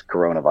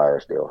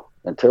coronavirus deal.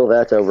 Until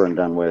that's over and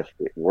done with,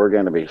 we're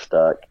going to be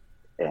stuck,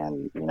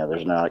 and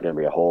there's not going to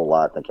be a whole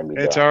lot that can be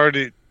done. It's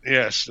already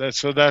that's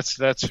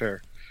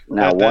fair.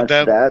 Now, once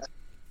that's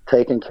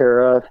taken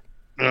care of,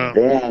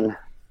 then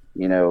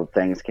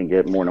things can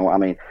get more normal. I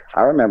mean,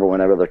 I remember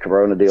whenever the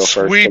Corona deal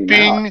first came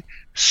out.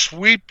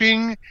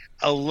 Sweeping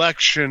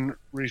election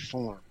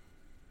reform.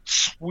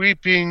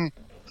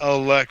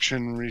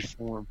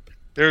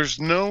 There's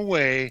no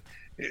way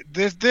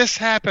this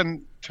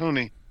happened,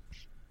 Tony.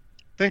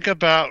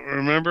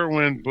 Remember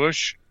when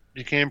Bush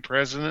became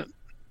president,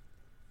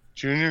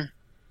 Junior?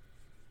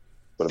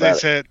 They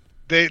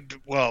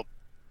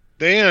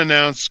they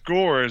announced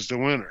Gore as the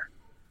winner.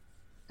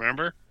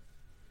 Remember?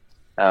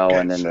 Oh, okay,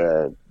 and then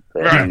the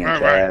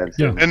right.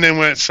 Yeah. And then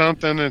went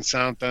something and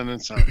something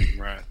and something,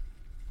 right?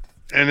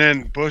 And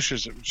then Bush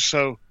is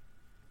so.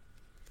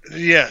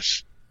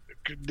 Yes,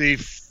 the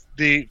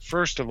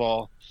first of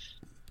all,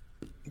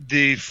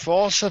 the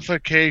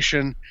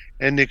falsification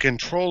and the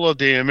control of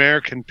the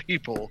American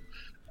people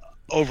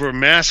over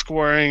mask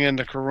wearing and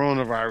the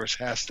coronavirus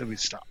has to be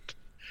stopped,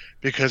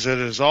 because it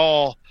is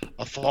all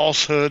a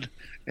falsehood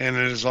and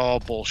it is all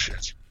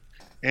bullshit.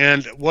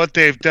 And what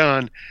they've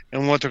done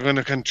and what they're going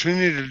to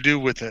continue to do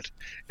with it,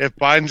 if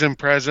Biden's in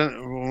president,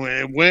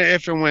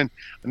 if and when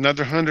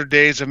another 100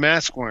 days of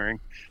mask wearing,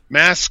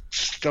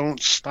 masks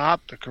don't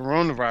stop the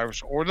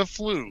coronavirus or the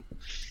flu.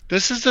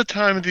 This is the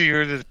time of the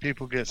year that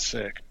people get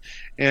sick.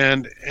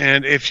 And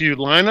if you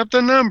line up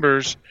the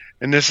numbers,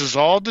 and this is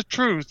all the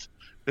truth,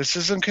 this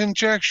isn't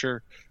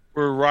conjecture,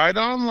 we're right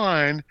on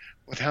line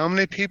with how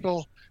many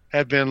people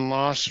have been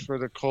lost for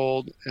the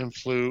cold and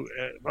flu,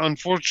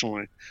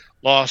 unfortunately,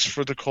 lost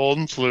for the cold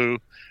and flu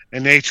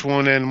and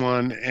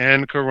H1N1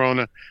 and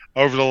corona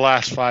over the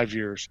last 5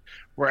 years.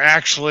 We're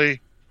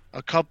actually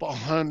a couple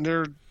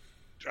hundred,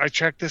 I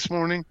checked this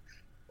morning,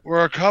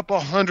 we're a couple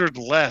hundred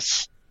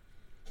less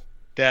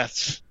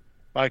deaths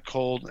by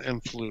cold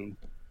and flu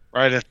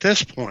right at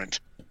this point.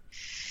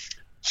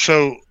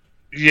 So,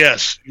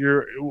 yes,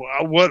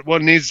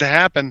 what needs to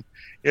happen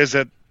is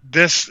that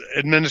this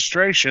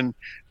administration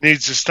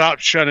needs to stop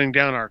shutting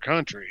down our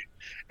country,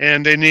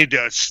 and they need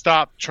to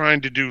stop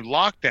trying to do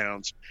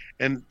lockdowns,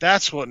 and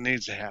that's what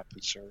needs to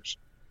happen, sirs.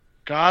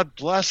 God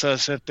bless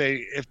us if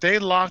they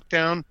lock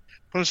down,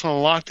 put us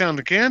on lockdown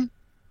again.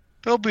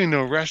 There'll be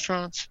no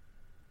restaurants.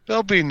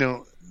 There'll be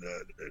no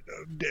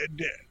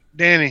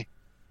Danny.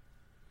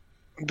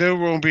 There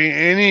won't be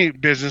any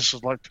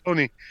businesses like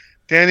Tony.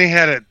 Danny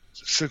had a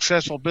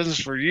successful business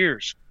for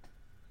years,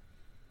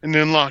 and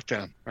then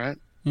lockdown, right?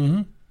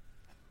 Mm-hmm.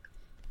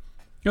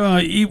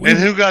 And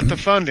who got the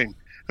funding?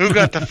 Who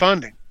got the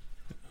funding?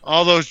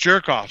 All those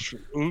jerk offs.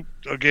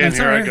 Again,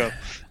 here I go.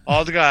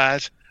 All the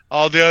guys,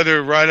 all the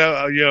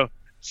other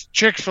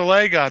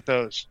Chick-fil-A got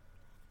those.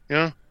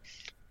 A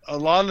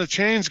lot of the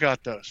chains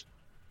got those.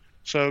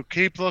 So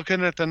keep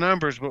looking at the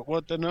numbers, but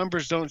what the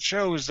numbers don't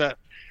show is that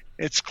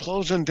it's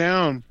closing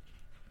down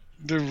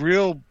the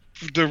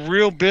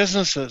real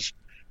businesses.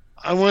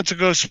 I went to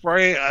go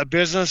spray a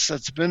business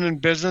that's been in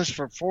business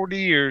for 40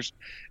 years,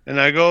 and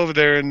I go over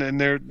there and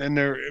they're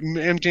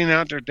emptying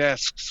out their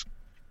desks,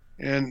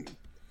 and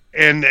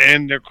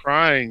they're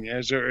crying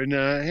as they're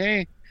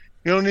hey,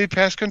 you don't need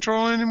pest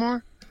control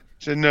anymore? I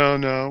said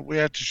no, we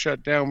have to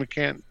shut down. We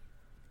can't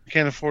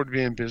afford to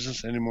be in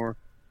business anymore.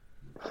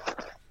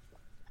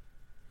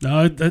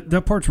 No,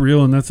 that part's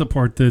real, and that's the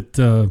part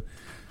that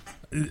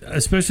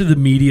especially the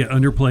media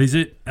underplays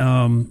it.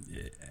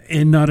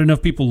 And not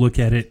enough people look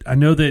at it. I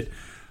know that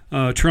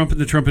Trump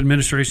and the Trump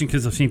administration,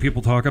 because I've seen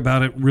people talk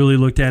about it, really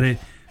looked at it.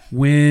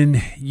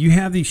 When you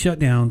have these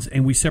shutdowns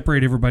and we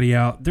separate everybody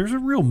out, there's a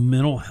real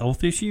mental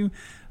health issue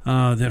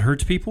that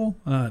hurts people.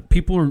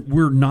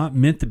 We're not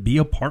meant to be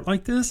apart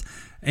like this,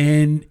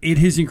 and it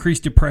has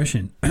increased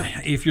depression.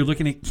 If you're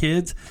looking at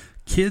kids,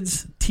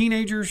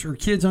 teenagers or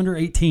kids under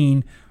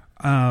 18,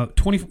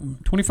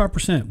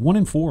 25%, 1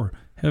 in 4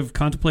 have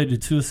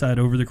contemplated suicide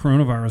over the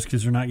coronavirus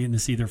because they're not getting to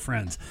see their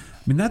friends.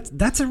 I mean,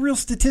 that's a real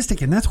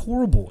statistic, and that's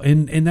horrible,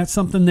 and that's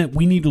something that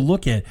we need to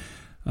look at.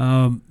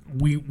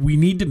 We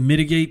need to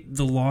mitigate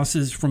the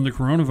losses from the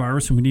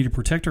coronavirus, and we need to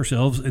protect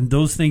ourselves, and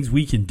those things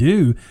we can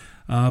do,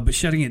 but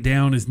shutting it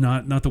down is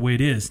not the way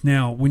it is.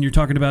 Now, when you're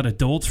talking about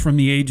adults from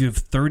the age of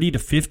 30 to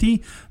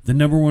 50, the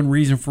number one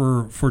reason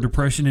for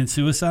depression and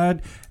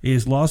suicide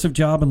is loss of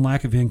job and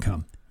lack of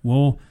income.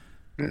 Well,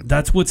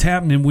 that's what's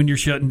happening when you're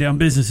shutting down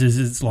businesses.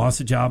 It's loss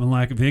of job and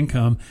lack of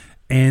income,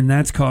 and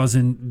that's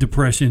causing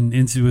depression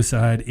and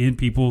suicide in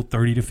people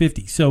 30 to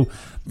 50. So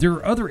there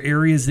are other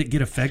areas that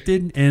get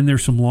affected, and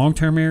there's some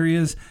long-term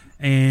areas,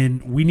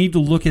 and we need to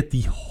look at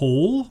the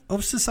whole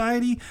of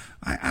society.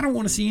 I don't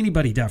want to see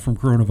anybody die from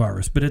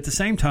coronavirus, but at the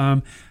same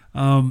time,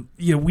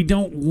 we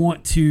don't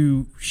want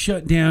to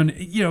shut down,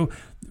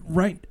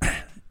 right?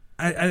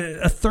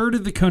 A third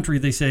of the country,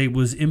 they say,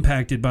 was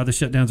impacted by the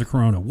shutdowns of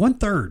corona.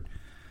 1/3.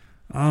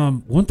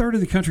 1/3 of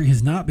the country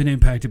has not been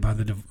impacted by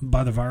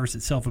the virus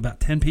itself,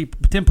 about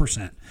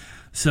 10%.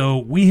 So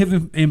we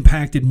have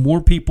impacted more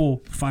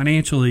people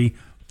financially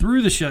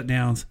through the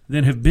shutdowns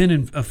than have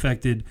been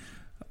affected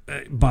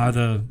by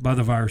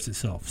the virus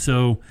itself.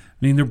 So,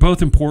 I mean, they're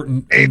both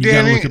important, and you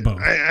got to look at both.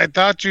 I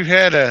thought you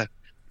had a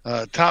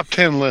top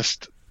 10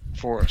 list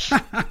for us.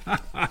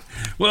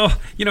 Well,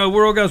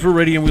 we're all guys, we're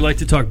ready, and we like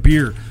to talk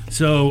beer.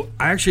 So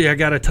I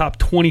got a top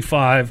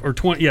 25 or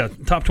 20,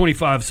 top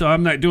 25. So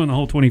I'm not doing the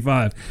whole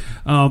 25,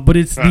 but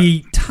it's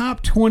the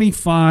top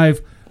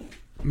 25,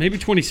 maybe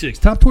 26,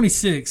 top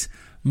 26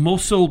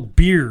 most sold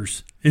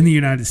beers in the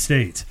United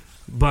States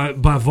by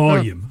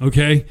volume.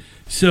 Okay,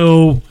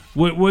 so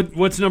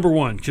what's number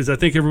one? Because I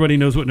think everybody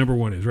knows what number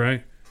one is,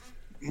 right?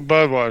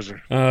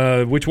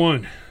 Budweiser. Which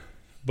one?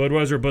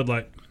 Budweiser or Bud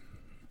Light?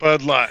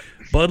 Bud Light.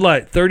 Bud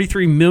Light,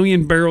 33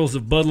 million barrels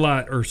of Bud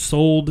Light are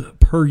sold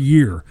per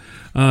year.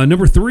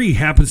 Number 3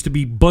 happens to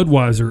be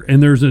Budweiser,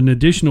 and there's an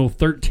additional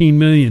 13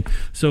 million.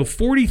 So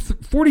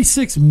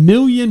 46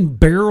 million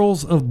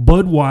barrels of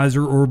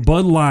Budweiser or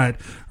Bud Light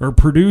are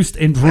produced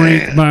and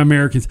drank by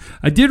Americans.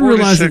 I did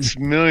realize 46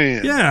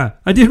 million. Yeah,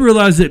 I did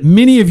realize that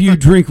many of you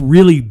drink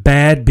really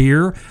bad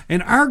beer,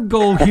 and our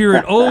goal here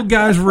at Old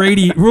Guys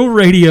Rural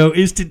Radio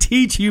is to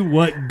teach you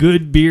what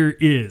good beer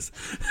is.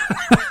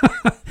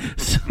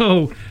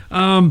 So,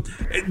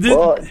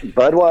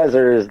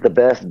 Budweiser is the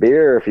best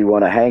beer if you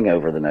want a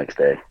hangover the next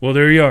day. Well,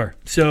 there you are.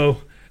 So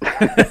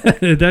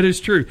that is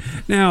true.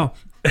 Now,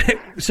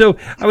 so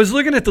I was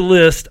looking at the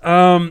list.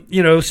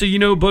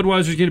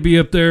 Budweiser's going to be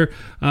up there.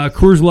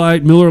 Coors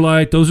Light, Miller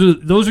Lite. Those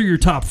are your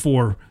top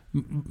 4.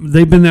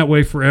 They've been that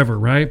way forever,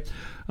 right?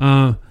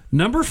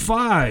 Number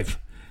 5,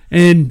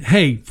 and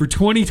hey, for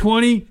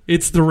 2020,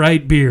 it's the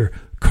right beer.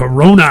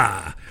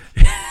 Corona.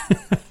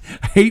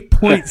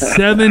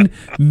 8.7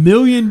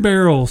 million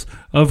barrels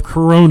of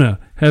Corona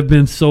have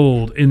been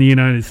sold in the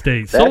United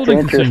States. That's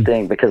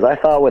interesting because I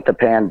thought with the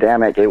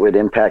pandemic it would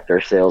impact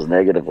their sales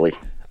negatively.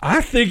 I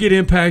think it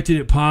impacted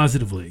it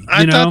positively.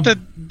 I thought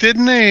that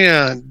didn't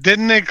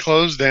they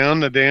close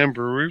down the damn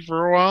brewery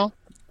for a while?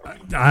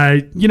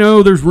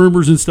 There's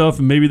rumors and stuff,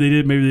 and maybe they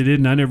did, maybe they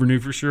didn't. I never knew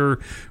for sure.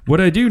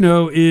 What I do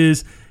know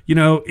is,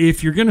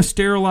 if you're going to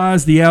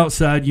sterilize the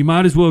outside, you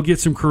might as well get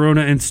some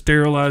Corona and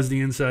sterilize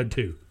the inside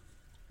too.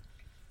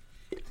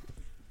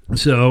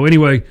 So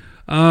anyway,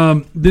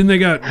 then they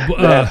got.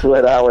 That's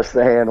what I was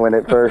saying when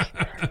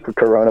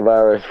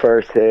coronavirus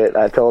first hit.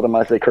 I told him,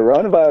 I said,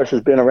 coronavirus has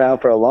been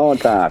around for a long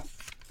time.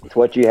 It's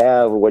what you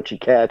have, what you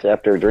catch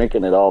after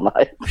drinking it all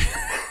night.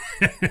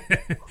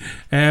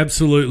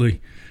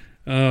 Absolutely.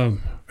 I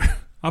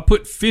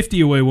put 50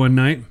 away one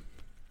night.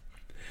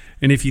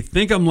 And if you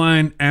think I'm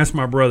lying, ask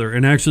my brother.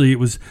 And actually, it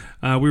was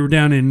we were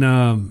down in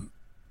not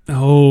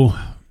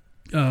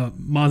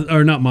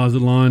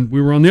Mazatlan.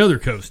 We were on the other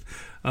coast.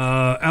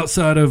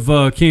 Outside of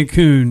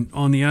Cancun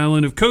on the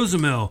island of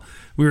Cozumel.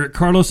 We were at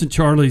Carlos and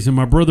Charlie's, and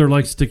my brother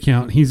likes to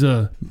count. He is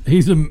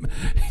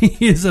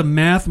a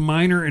math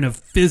minor and a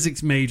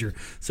physics major,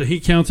 so he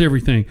counts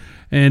everything.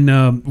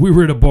 And we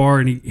were at a bar,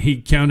 and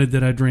he counted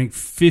that I drank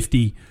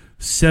 50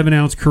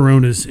 7-ounce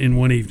Coronas in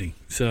one evening.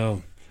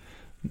 So,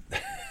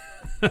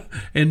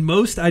 and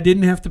most I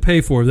didn't have to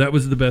pay for. That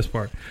was the best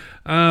part.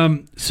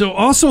 So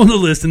also on the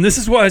list, and this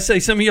is why I say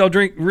some of y'all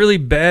drink really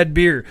bad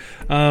beer.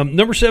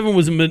 Number 7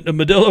 was a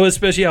Modelo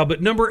Especial,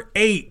 but number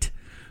 8,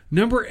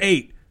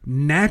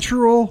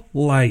 Natural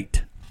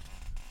Light.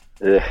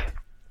 Ugh.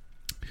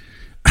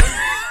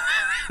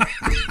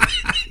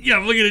 Yeah,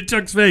 I'm looking at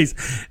Chuck's face.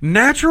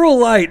 Natural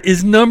Light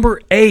is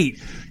number 8.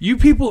 You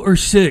people are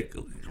sick.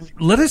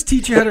 Let us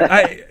teach you how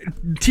to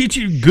teach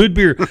you good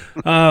beer.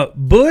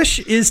 Busch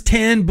is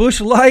 10.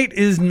 Busch Light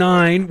is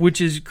 9, which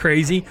is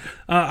crazy.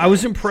 I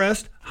was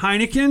impressed.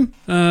 Heineken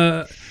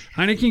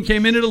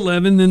came in at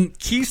 11. Then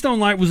Keystone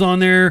Light was on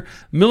there.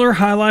 Miller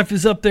High Life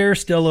is up there.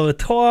 Stella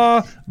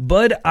Artois,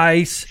 Bud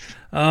Ice.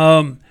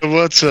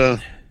 What's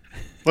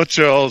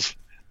y'all's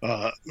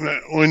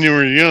when you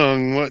were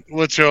young?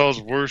 What's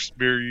y'all's worst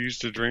beer you used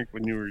to drink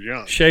when you were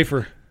young?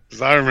 Schaefer.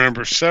 Because I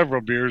remember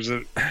several beers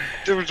that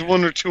there was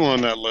 1 or 2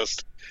 on that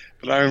list,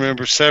 but I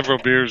remember several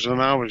beers when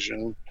I was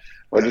young.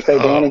 What'd you say,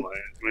 Danny? Oh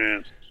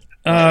man,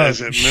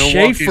 is it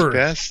Milwaukee's Schaefer.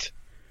 Best?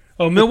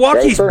 Oh,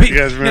 Milwaukee's Schaefer? You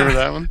guys remember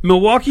that one?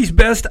 Milwaukee's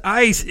Best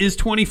Ice is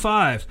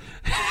 25.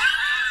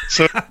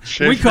 So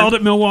we called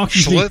it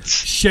Milwaukee's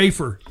Schlitz.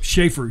 Schaefer.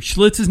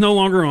 Schlitz is no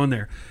longer on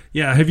there.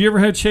 Yeah, have you ever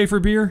had Schaefer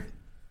beer?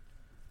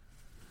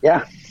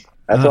 Yeah,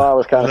 that's why I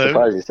was kind of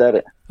surprised you said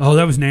it. Oh,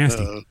 that was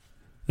nasty.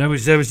 That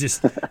was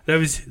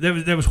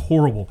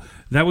horrible.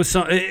 That was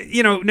some,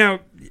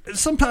 now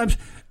sometimes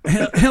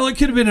hell it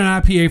could have been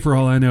an IPA for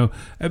all I know.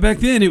 Back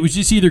then it was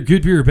just either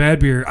good beer or bad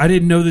beer. I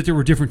didn't know that there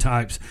were different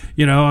types.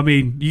 You got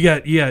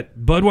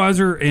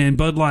Budweiser and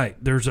Bud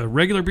Light. There's a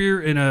regular beer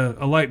and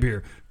a light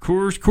beer.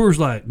 Coors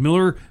Light,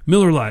 Miller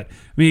Light.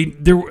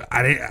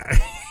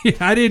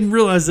 I didn't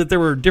realize that there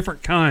were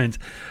different kinds.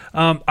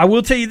 I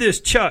will tell you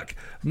this, Chuck.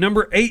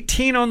 Number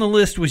 18 on the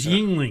list was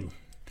Yuengling.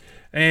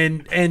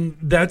 And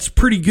that's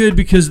pretty good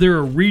because they're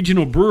a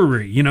regional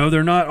brewery.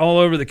 They're not all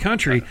over the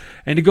country.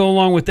 And to go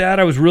along with that,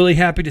 I was really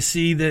happy to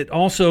see that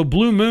also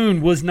Blue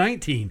Moon was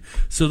 19.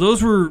 So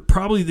those were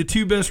probably the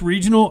 2 best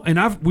regional. And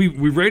we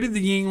rated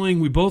the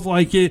Yuengling. We both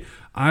like it.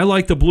 I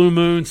like the Blue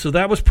Moon, so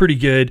that was pretty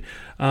good.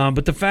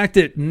 But the fact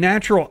that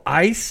Natural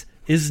Ice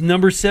is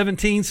number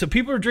 17. So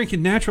people are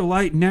drinking Natural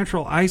Light and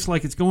Natural Ice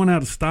like it's going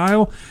out of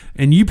style,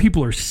 and you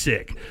people are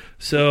sick.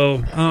 So,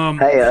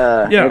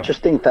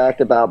 interesting fact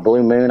about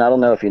Blue Moon. I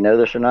don't know if you know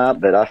this or not,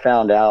 but I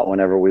found out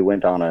whenever we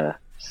went on a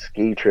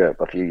ski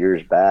trip a few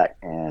years back,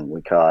 and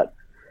we caught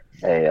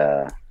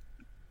a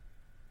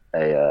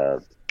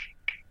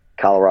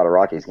Colorado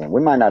Rockies game.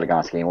 We might not have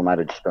gone skiing. We might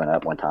have just been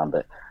up one time,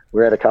 but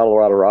we were at a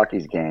Colorado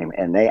Rockies game,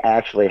 and they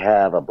actually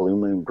have a Blue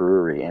Moon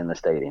brewery in the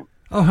stadium.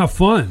 Oh, how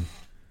fun!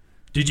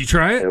 Did you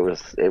try it?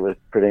 It was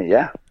pretty.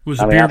 Yeah. Was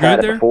the beer I've had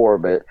good there? it before,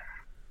 but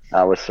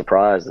I was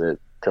surprised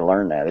to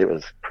learn that it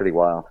was pretty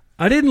wild.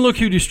 I didn't look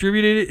who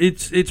distributed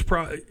it.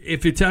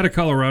 If it's out of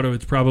Colorado,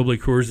 it's probably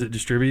Coors that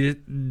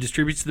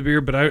distributes the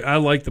beer. But I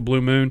like the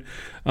Blue Moon.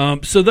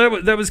 So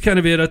that was kind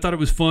of it. I thought it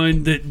was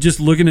fun. That just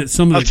looking at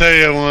some of I'll tell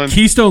you one.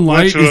 Keystone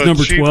Light is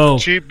number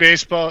 12. Cheap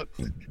baseball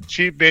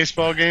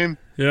game.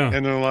 Yeah.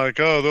 And they're like,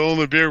 oh, the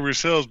only beer we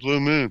sell is Blue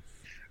Moon.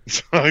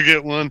 So I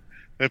get one.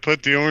 They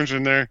put the orange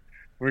in there.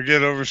 We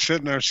get over,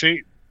 sit in our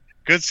seat.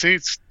 Good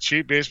seats.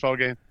 Cheap baseball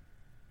game.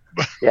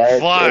 Yeah,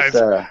 flies.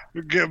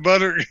 Get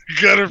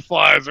gutter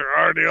flies are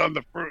already on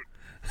the fruit.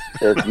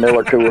 It's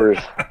Miller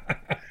Coors.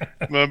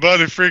 My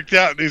buddy freaked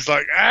out, and he's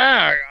like,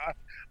 I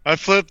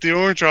flipped the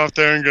orange off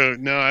there and go,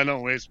 no, I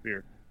don't waste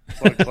beer.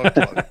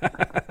 Plug.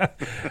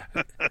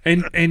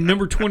 And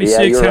number 26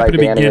 happened right, to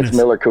be Danny, Guinness. It's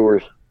Miller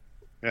Coors.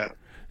 Yeah.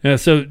 Yeah,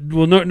 so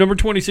number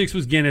 26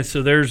 was Guinness,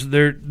 so there's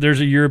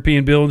a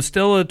European bill, and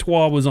Stella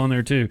Artois was on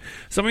there too.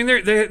 So I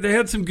mean, they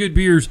had some good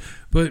beers,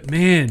 but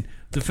man,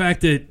 the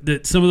fact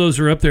that some of those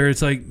are up there,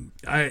 it's like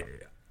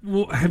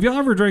have y'all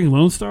ever drank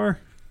Lone Star?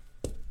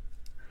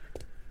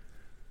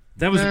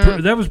 That was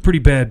that was pretty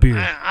bad beer.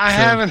 I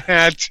haven't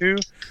had to.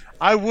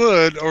 I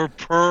would, or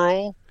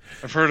Pearl.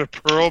 I've heard of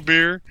Pearl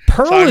beer.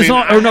 Pearl is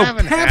on, or no,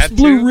 Pabst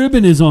Blue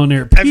Ribbon is on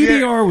there.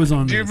 PBR was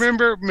on there. Do you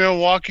remember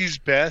Milwaukee's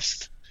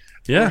Best?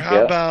 Yeah. Or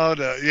how about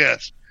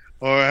yes?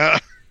 Or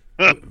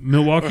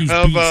Milwaukee's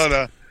how Beast.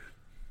 about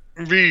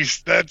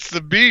Beast? That's the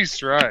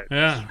Beast, right?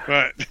 Yeah.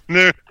 Right.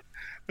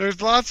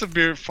 There's lots of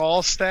beer.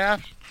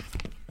 Falstaff.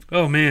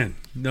 Oh man,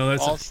 no,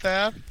 that's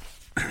Falstaff.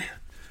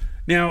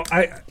 Now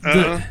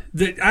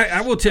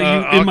I will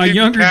tell you in my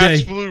younger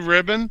Pabst day, Blue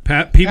Ribbon.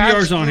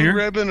 PBR's on here.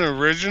 Blue Ribbon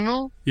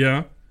Original.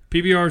 Yeah,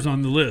 PBR's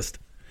on the list.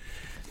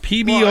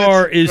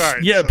 PBR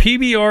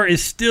PBR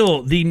is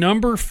still the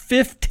number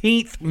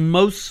 15th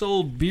most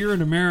sold beer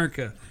in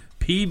America.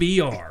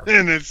 PBR,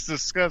 and it's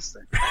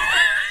disgusting.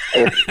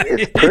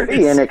 It's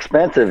pretty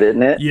inexpensive,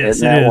 isn't it? Yes,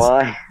 isn't that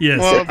why? Yes,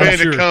 well, it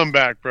made a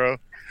comeback, bro.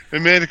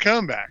 It made a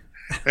comeback.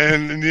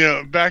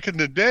 And, back in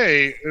the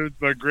day, it was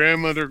my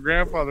grandmother and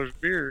grandfather's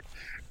beer,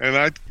 and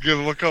I'd get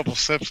a couple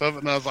sips of it,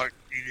 and I was like,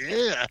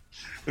 yeah.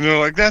 And they're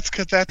like, that's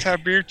how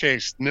beer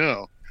tastes.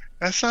 No,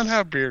 that's not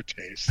how beer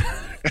tastes.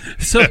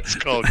 So it's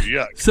called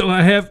yuck. So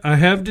I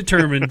have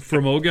determined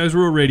from Old Guys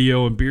Rural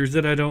Radio and beers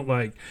that I don't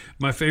like,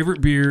 my favorite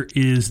beer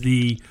is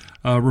the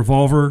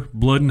Revolver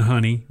Blood and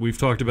Honey. We've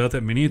talked about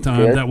that many a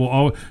time. Yeah. That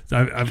will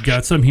I've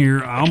got some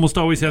here. I almost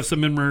always have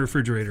some in my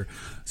refrigerator.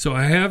 So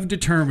I have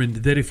determined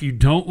that if you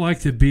don't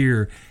like the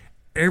beer,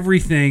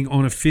 everything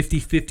on a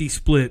 50-50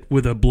 split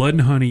with a Blood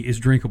and Honey is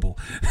drinkable.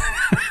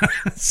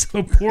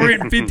 So pour it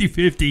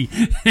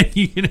 50-50 and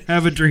you can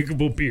have a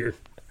drinkable beer.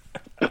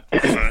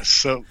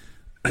 So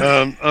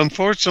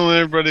unfortunately,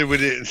 everybody, we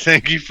didn't.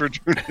 Thank you for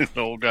tuning in to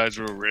Old Guys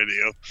Rural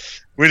Radio.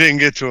 We didn't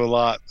get to a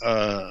lot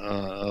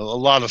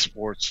of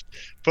sports.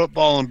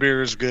 Football and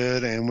beer is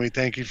good, and we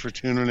thank you for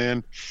tuning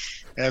in.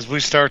 As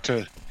we start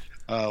to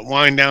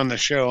wind down the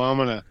show, I'm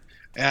going to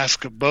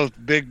ask both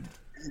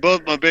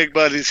my big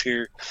buddies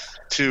here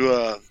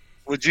to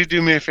would you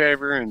do me a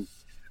favor and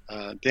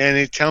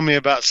Danny, tell me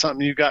about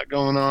something you got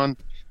going on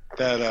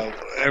that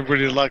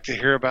everybody would like to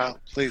hear about,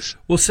 please.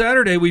 Well,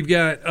 Saturday we've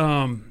got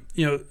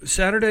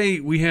Saturday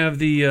we have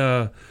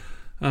the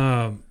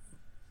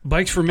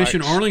Bikes for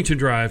Mission Arlington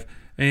Drive.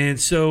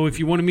 And so if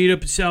you want to meet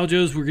up at Sal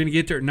Joe's, we're going to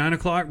get there at 9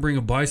 o'clock. Bring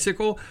a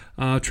bicycle.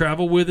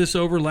 Travel with us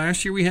over.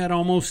 Last year we had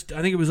almost,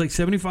 I think it was like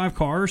 75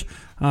 cars.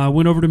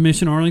 Went over to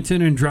Mission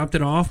Arlington and dropped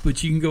it off.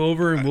 But you can go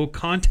over and we'll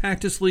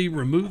contactlessly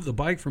remove the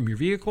bike from your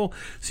vehicle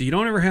so you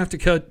don't ever have to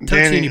touch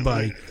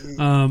anybody.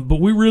 But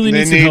we really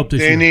need some help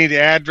this year. They need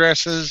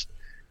addresses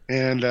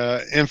and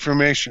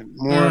information.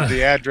 More of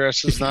the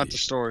addresses, not the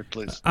story,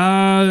 please.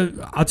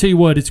 I'll tell you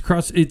what. It's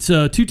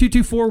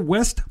 2224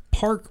 West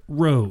Park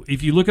Row.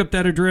 If you look up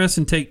that address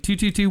and take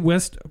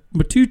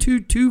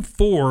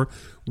 2224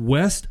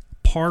 West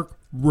Park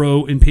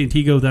Row in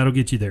Pantego, that'll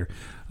get you there.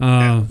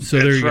 So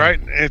there you go. Right.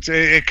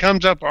 It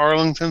comes up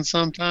Arlington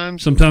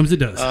sometimes. Sometimes it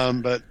does.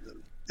 But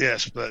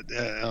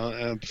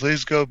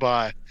please go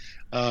by.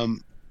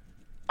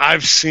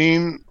 I've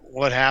seen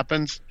what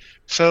happens.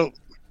 So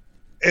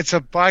it's a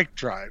bike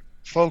drive,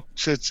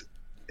 folks. It's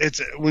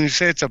when you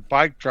say it's a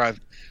bike drive,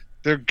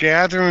 they're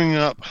gathering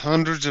up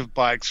hundreds of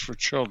bikes for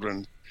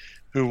children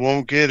who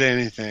won't get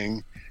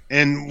anything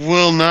and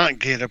will not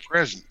get a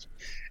present.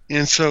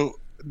 And so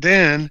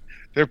then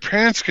their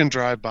parents can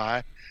drive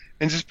by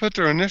and just put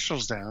their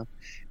initials down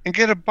and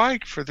get a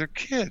bike for their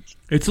kids.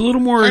 It's a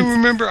little more. I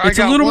remember I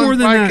got one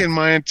bike in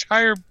my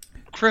entire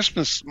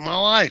Christmas, my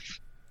life.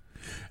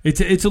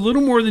 It's a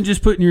little more than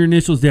just putting your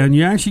initials down.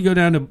 You actually go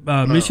down to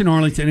Mission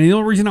Arlington. And the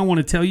only reason I want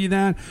to tell you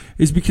that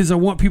is because I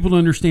want people to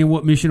understand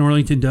what Mission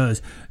Arlington does.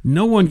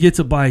 No one gets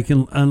a bike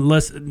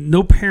unless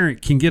no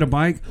parent can get a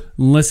bike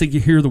unless they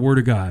hear the word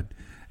of God.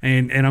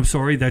 And I'm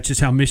sorry, that's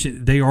just how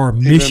they are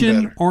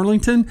Mission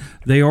Arlington.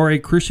 They are a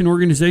Christian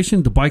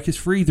organization. The bike is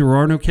free. There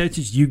are no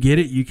catches. You get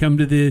it. You come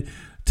to the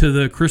to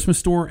the Christmas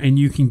store and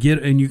you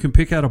can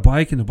pick out a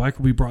bike and the bike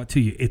will be brought to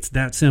you. It's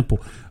that simple.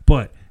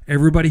 But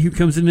everybody who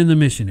comes into the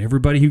mission,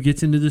 everybody who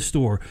gets into the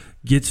store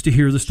gets to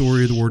hear the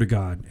story of the Word of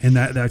God. And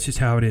that's just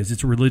how it is.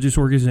 It's a religious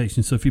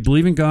organization. So if you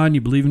believe in God and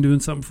you believe in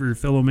doing something for your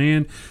fellow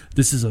man,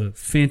 this is a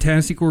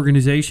fantastic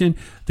organization.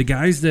 The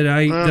guys that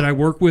I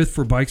work with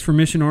for Bikes for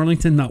Mission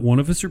Arlington, not one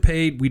of us are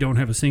paid. We don't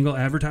have a single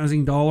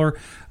advertising dollar.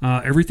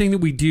 Everything that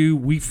we do,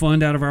 we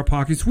fund out of our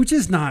pockets, which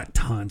is not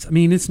tons. I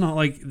mean, it's not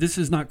like this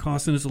is not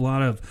costing us a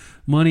lot of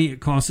money.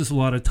 It costs us a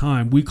lot of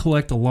time. We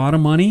collect a lot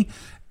of money.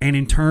 And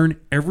in turn,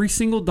 every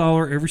single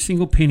dollar, every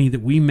single penny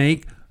that we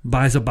make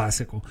buys a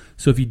bicycle.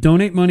 So if you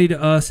donate money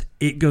to us,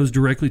 it goes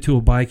directly to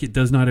a bike. It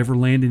does not ever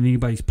land in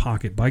anybody's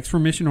pocket. Bikes for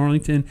Mission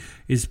Arlington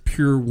is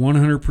pure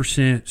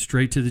 100%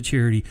 straight to the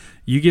charity.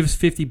 You give us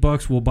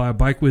 $50, we'll buy a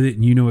bike with it,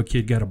 and you know a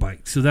kid got a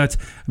bike. So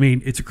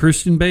it's a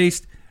Christian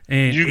based,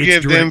 and you it's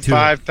give them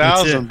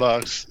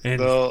 $5,000, and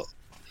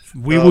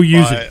we will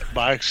use it.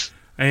 Bikes.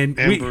 And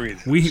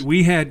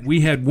we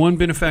had one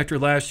benefactor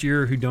last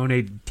year who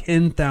donated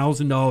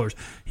 $10,000.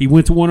 He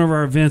went to one of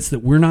our events that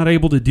we're not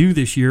able to do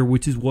this year,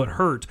 which is what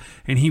hurts.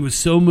 And he was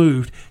so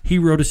moved, he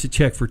wrote us a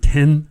check for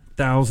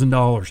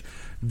 $10,000.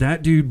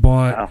 That dude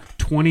bought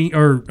 20,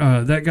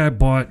 that guy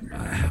bought,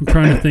 I'm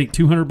trying to think,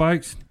 200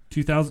 bikes,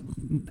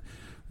 2,000.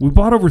 We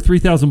bought over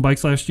 3,000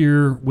 bikes last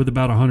year with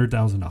about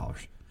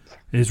 $100,000.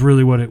 Is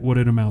really what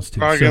it amounts to.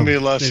 Probably going to be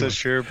less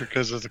this year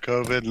because of the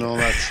COVID and all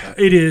that stuff.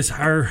 It is.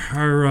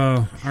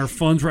 Our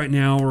funds right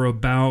now are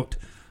about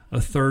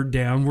a third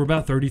down. We're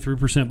about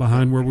 33%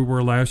 behind where we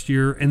were last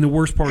year. And the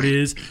worst part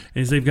is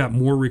they've got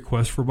more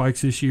requests for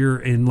bikes this year.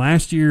 And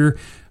last year,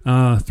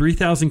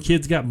 3,000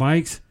 kids got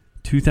bikes,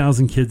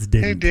 2,000 kids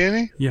didn't. Hey,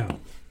 Danny? Yeah.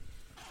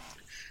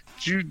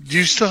 Do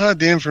you still have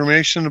the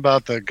information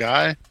about the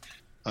guy?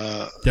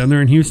 Down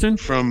there in Houston?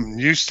 From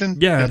Houston?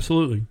 Yeah,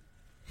 absolutely.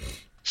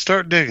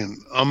 Start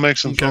digging. I'll make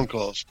some phone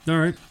calls. All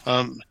right.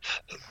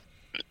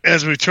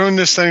 As we turn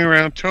this thing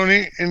around,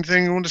 Tony,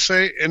 anything you want to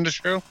say in the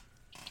show?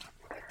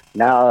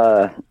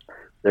 Now,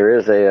 there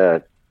is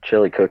a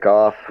chili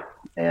cook-off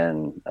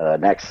and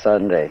next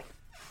Sunday,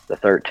 the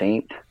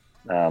 13th.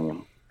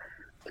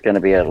 It's going to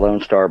be at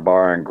Lone Star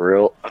Bar and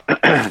Grill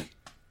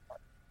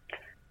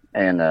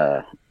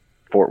in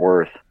Fort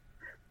Worth.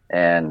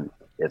 And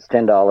it's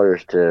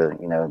 $10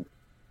 to,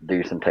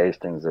 do some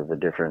tastings of the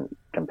different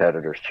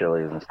competitors'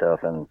 chilies and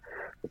stuff, and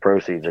the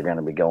proceeds are going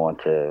to be going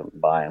to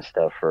buying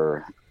stuff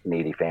for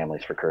needy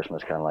families for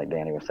Christmas, kind of like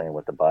Danny was saying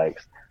with the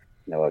bikes.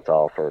 It's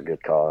all for a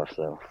good cause.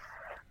 So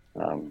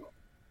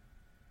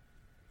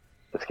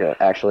it's good.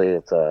 Actually,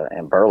 it's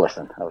in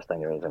Burleson. I was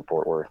thinking it was in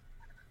Fort Worth.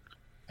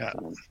 Yeah.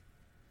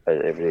 But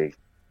it'd be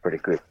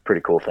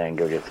pretty cool thing.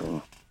 Go get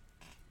some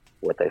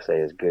what they say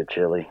is good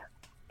chili,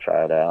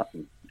 try it out,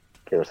 and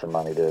give us some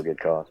money to a good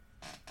cause.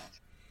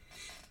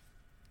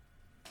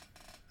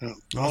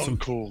 Awesome.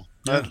 Cool.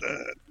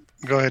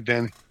 Go ahead,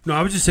 Danny. No,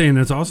 I was just saying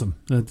that's awesome.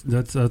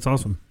 That's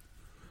awesome.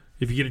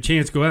 If you get a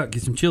chance, go out,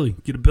 get some chili,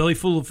 get a belly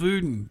full of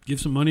food, and give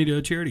some money to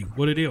a charity.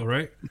 What a deal,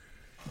 right?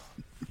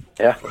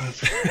 Yeah.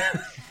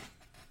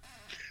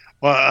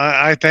 Well,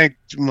 I thank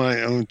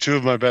two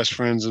of my best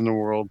friends in the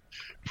world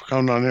for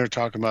coming on there,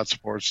 talking about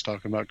sports,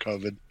 talking about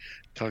COVID,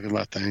 talking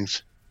about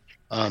things.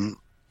 I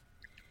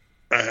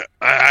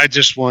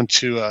just want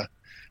to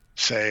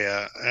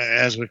say,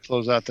 as we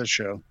close out the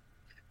show,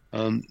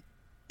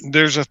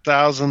 there's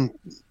 1,000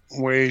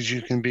 ways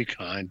you can be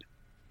kind.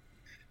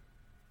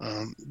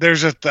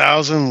 There's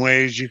 1,000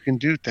 ways you can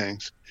do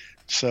things.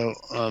 So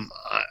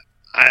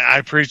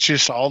I preach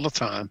this all the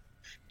time.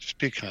 Just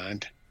be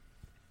kind.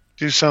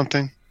 Do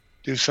something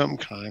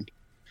kind.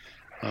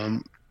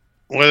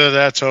 Whether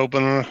that's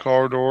opening a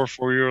car door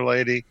for your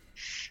lady,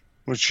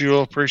 which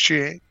you'll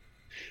appreciate,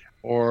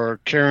 or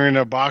carrying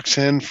a box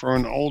in for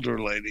an older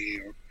lady,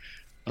 or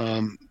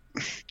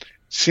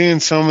seeing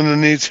someone who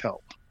needs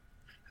help.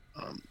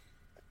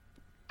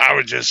 I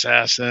would just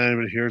ask that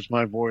anybody hears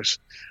my voice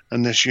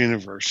in this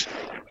universe,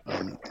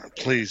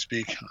 please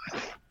be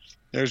kind.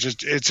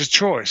 It's a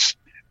choice.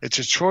 It's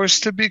a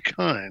choice to be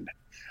kind.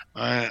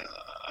 I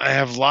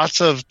have lots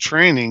of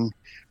training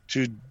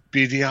to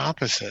be the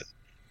opposite,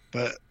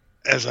 but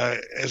as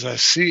I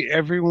see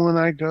everywhere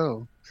I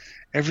go,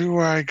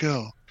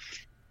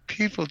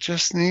 people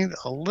just need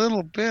a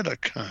little bit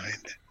of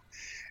kind,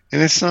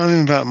 and it's not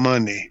even about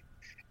money.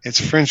 It's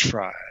French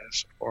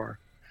fries or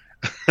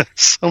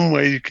some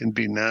way you can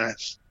be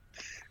nice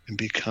and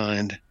be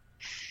kind.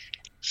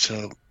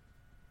 So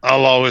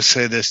I'll always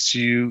say this to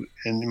you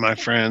and my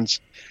friends,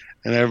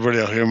 and everybody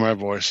will hear my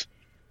voice.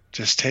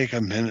 Just take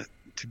a minute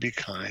to be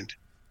kind.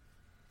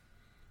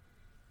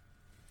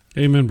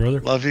 Amen,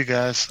 brother. Love you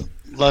guys.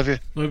 Love you.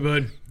 Love you,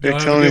 bud. Big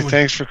Tony,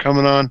 thanks for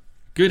coming on.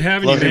 Good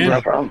having Love you, man.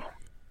 No problem.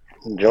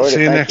 Enjoy it.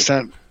 See you next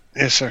time.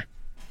 Yes, sir.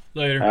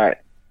 Later. All right.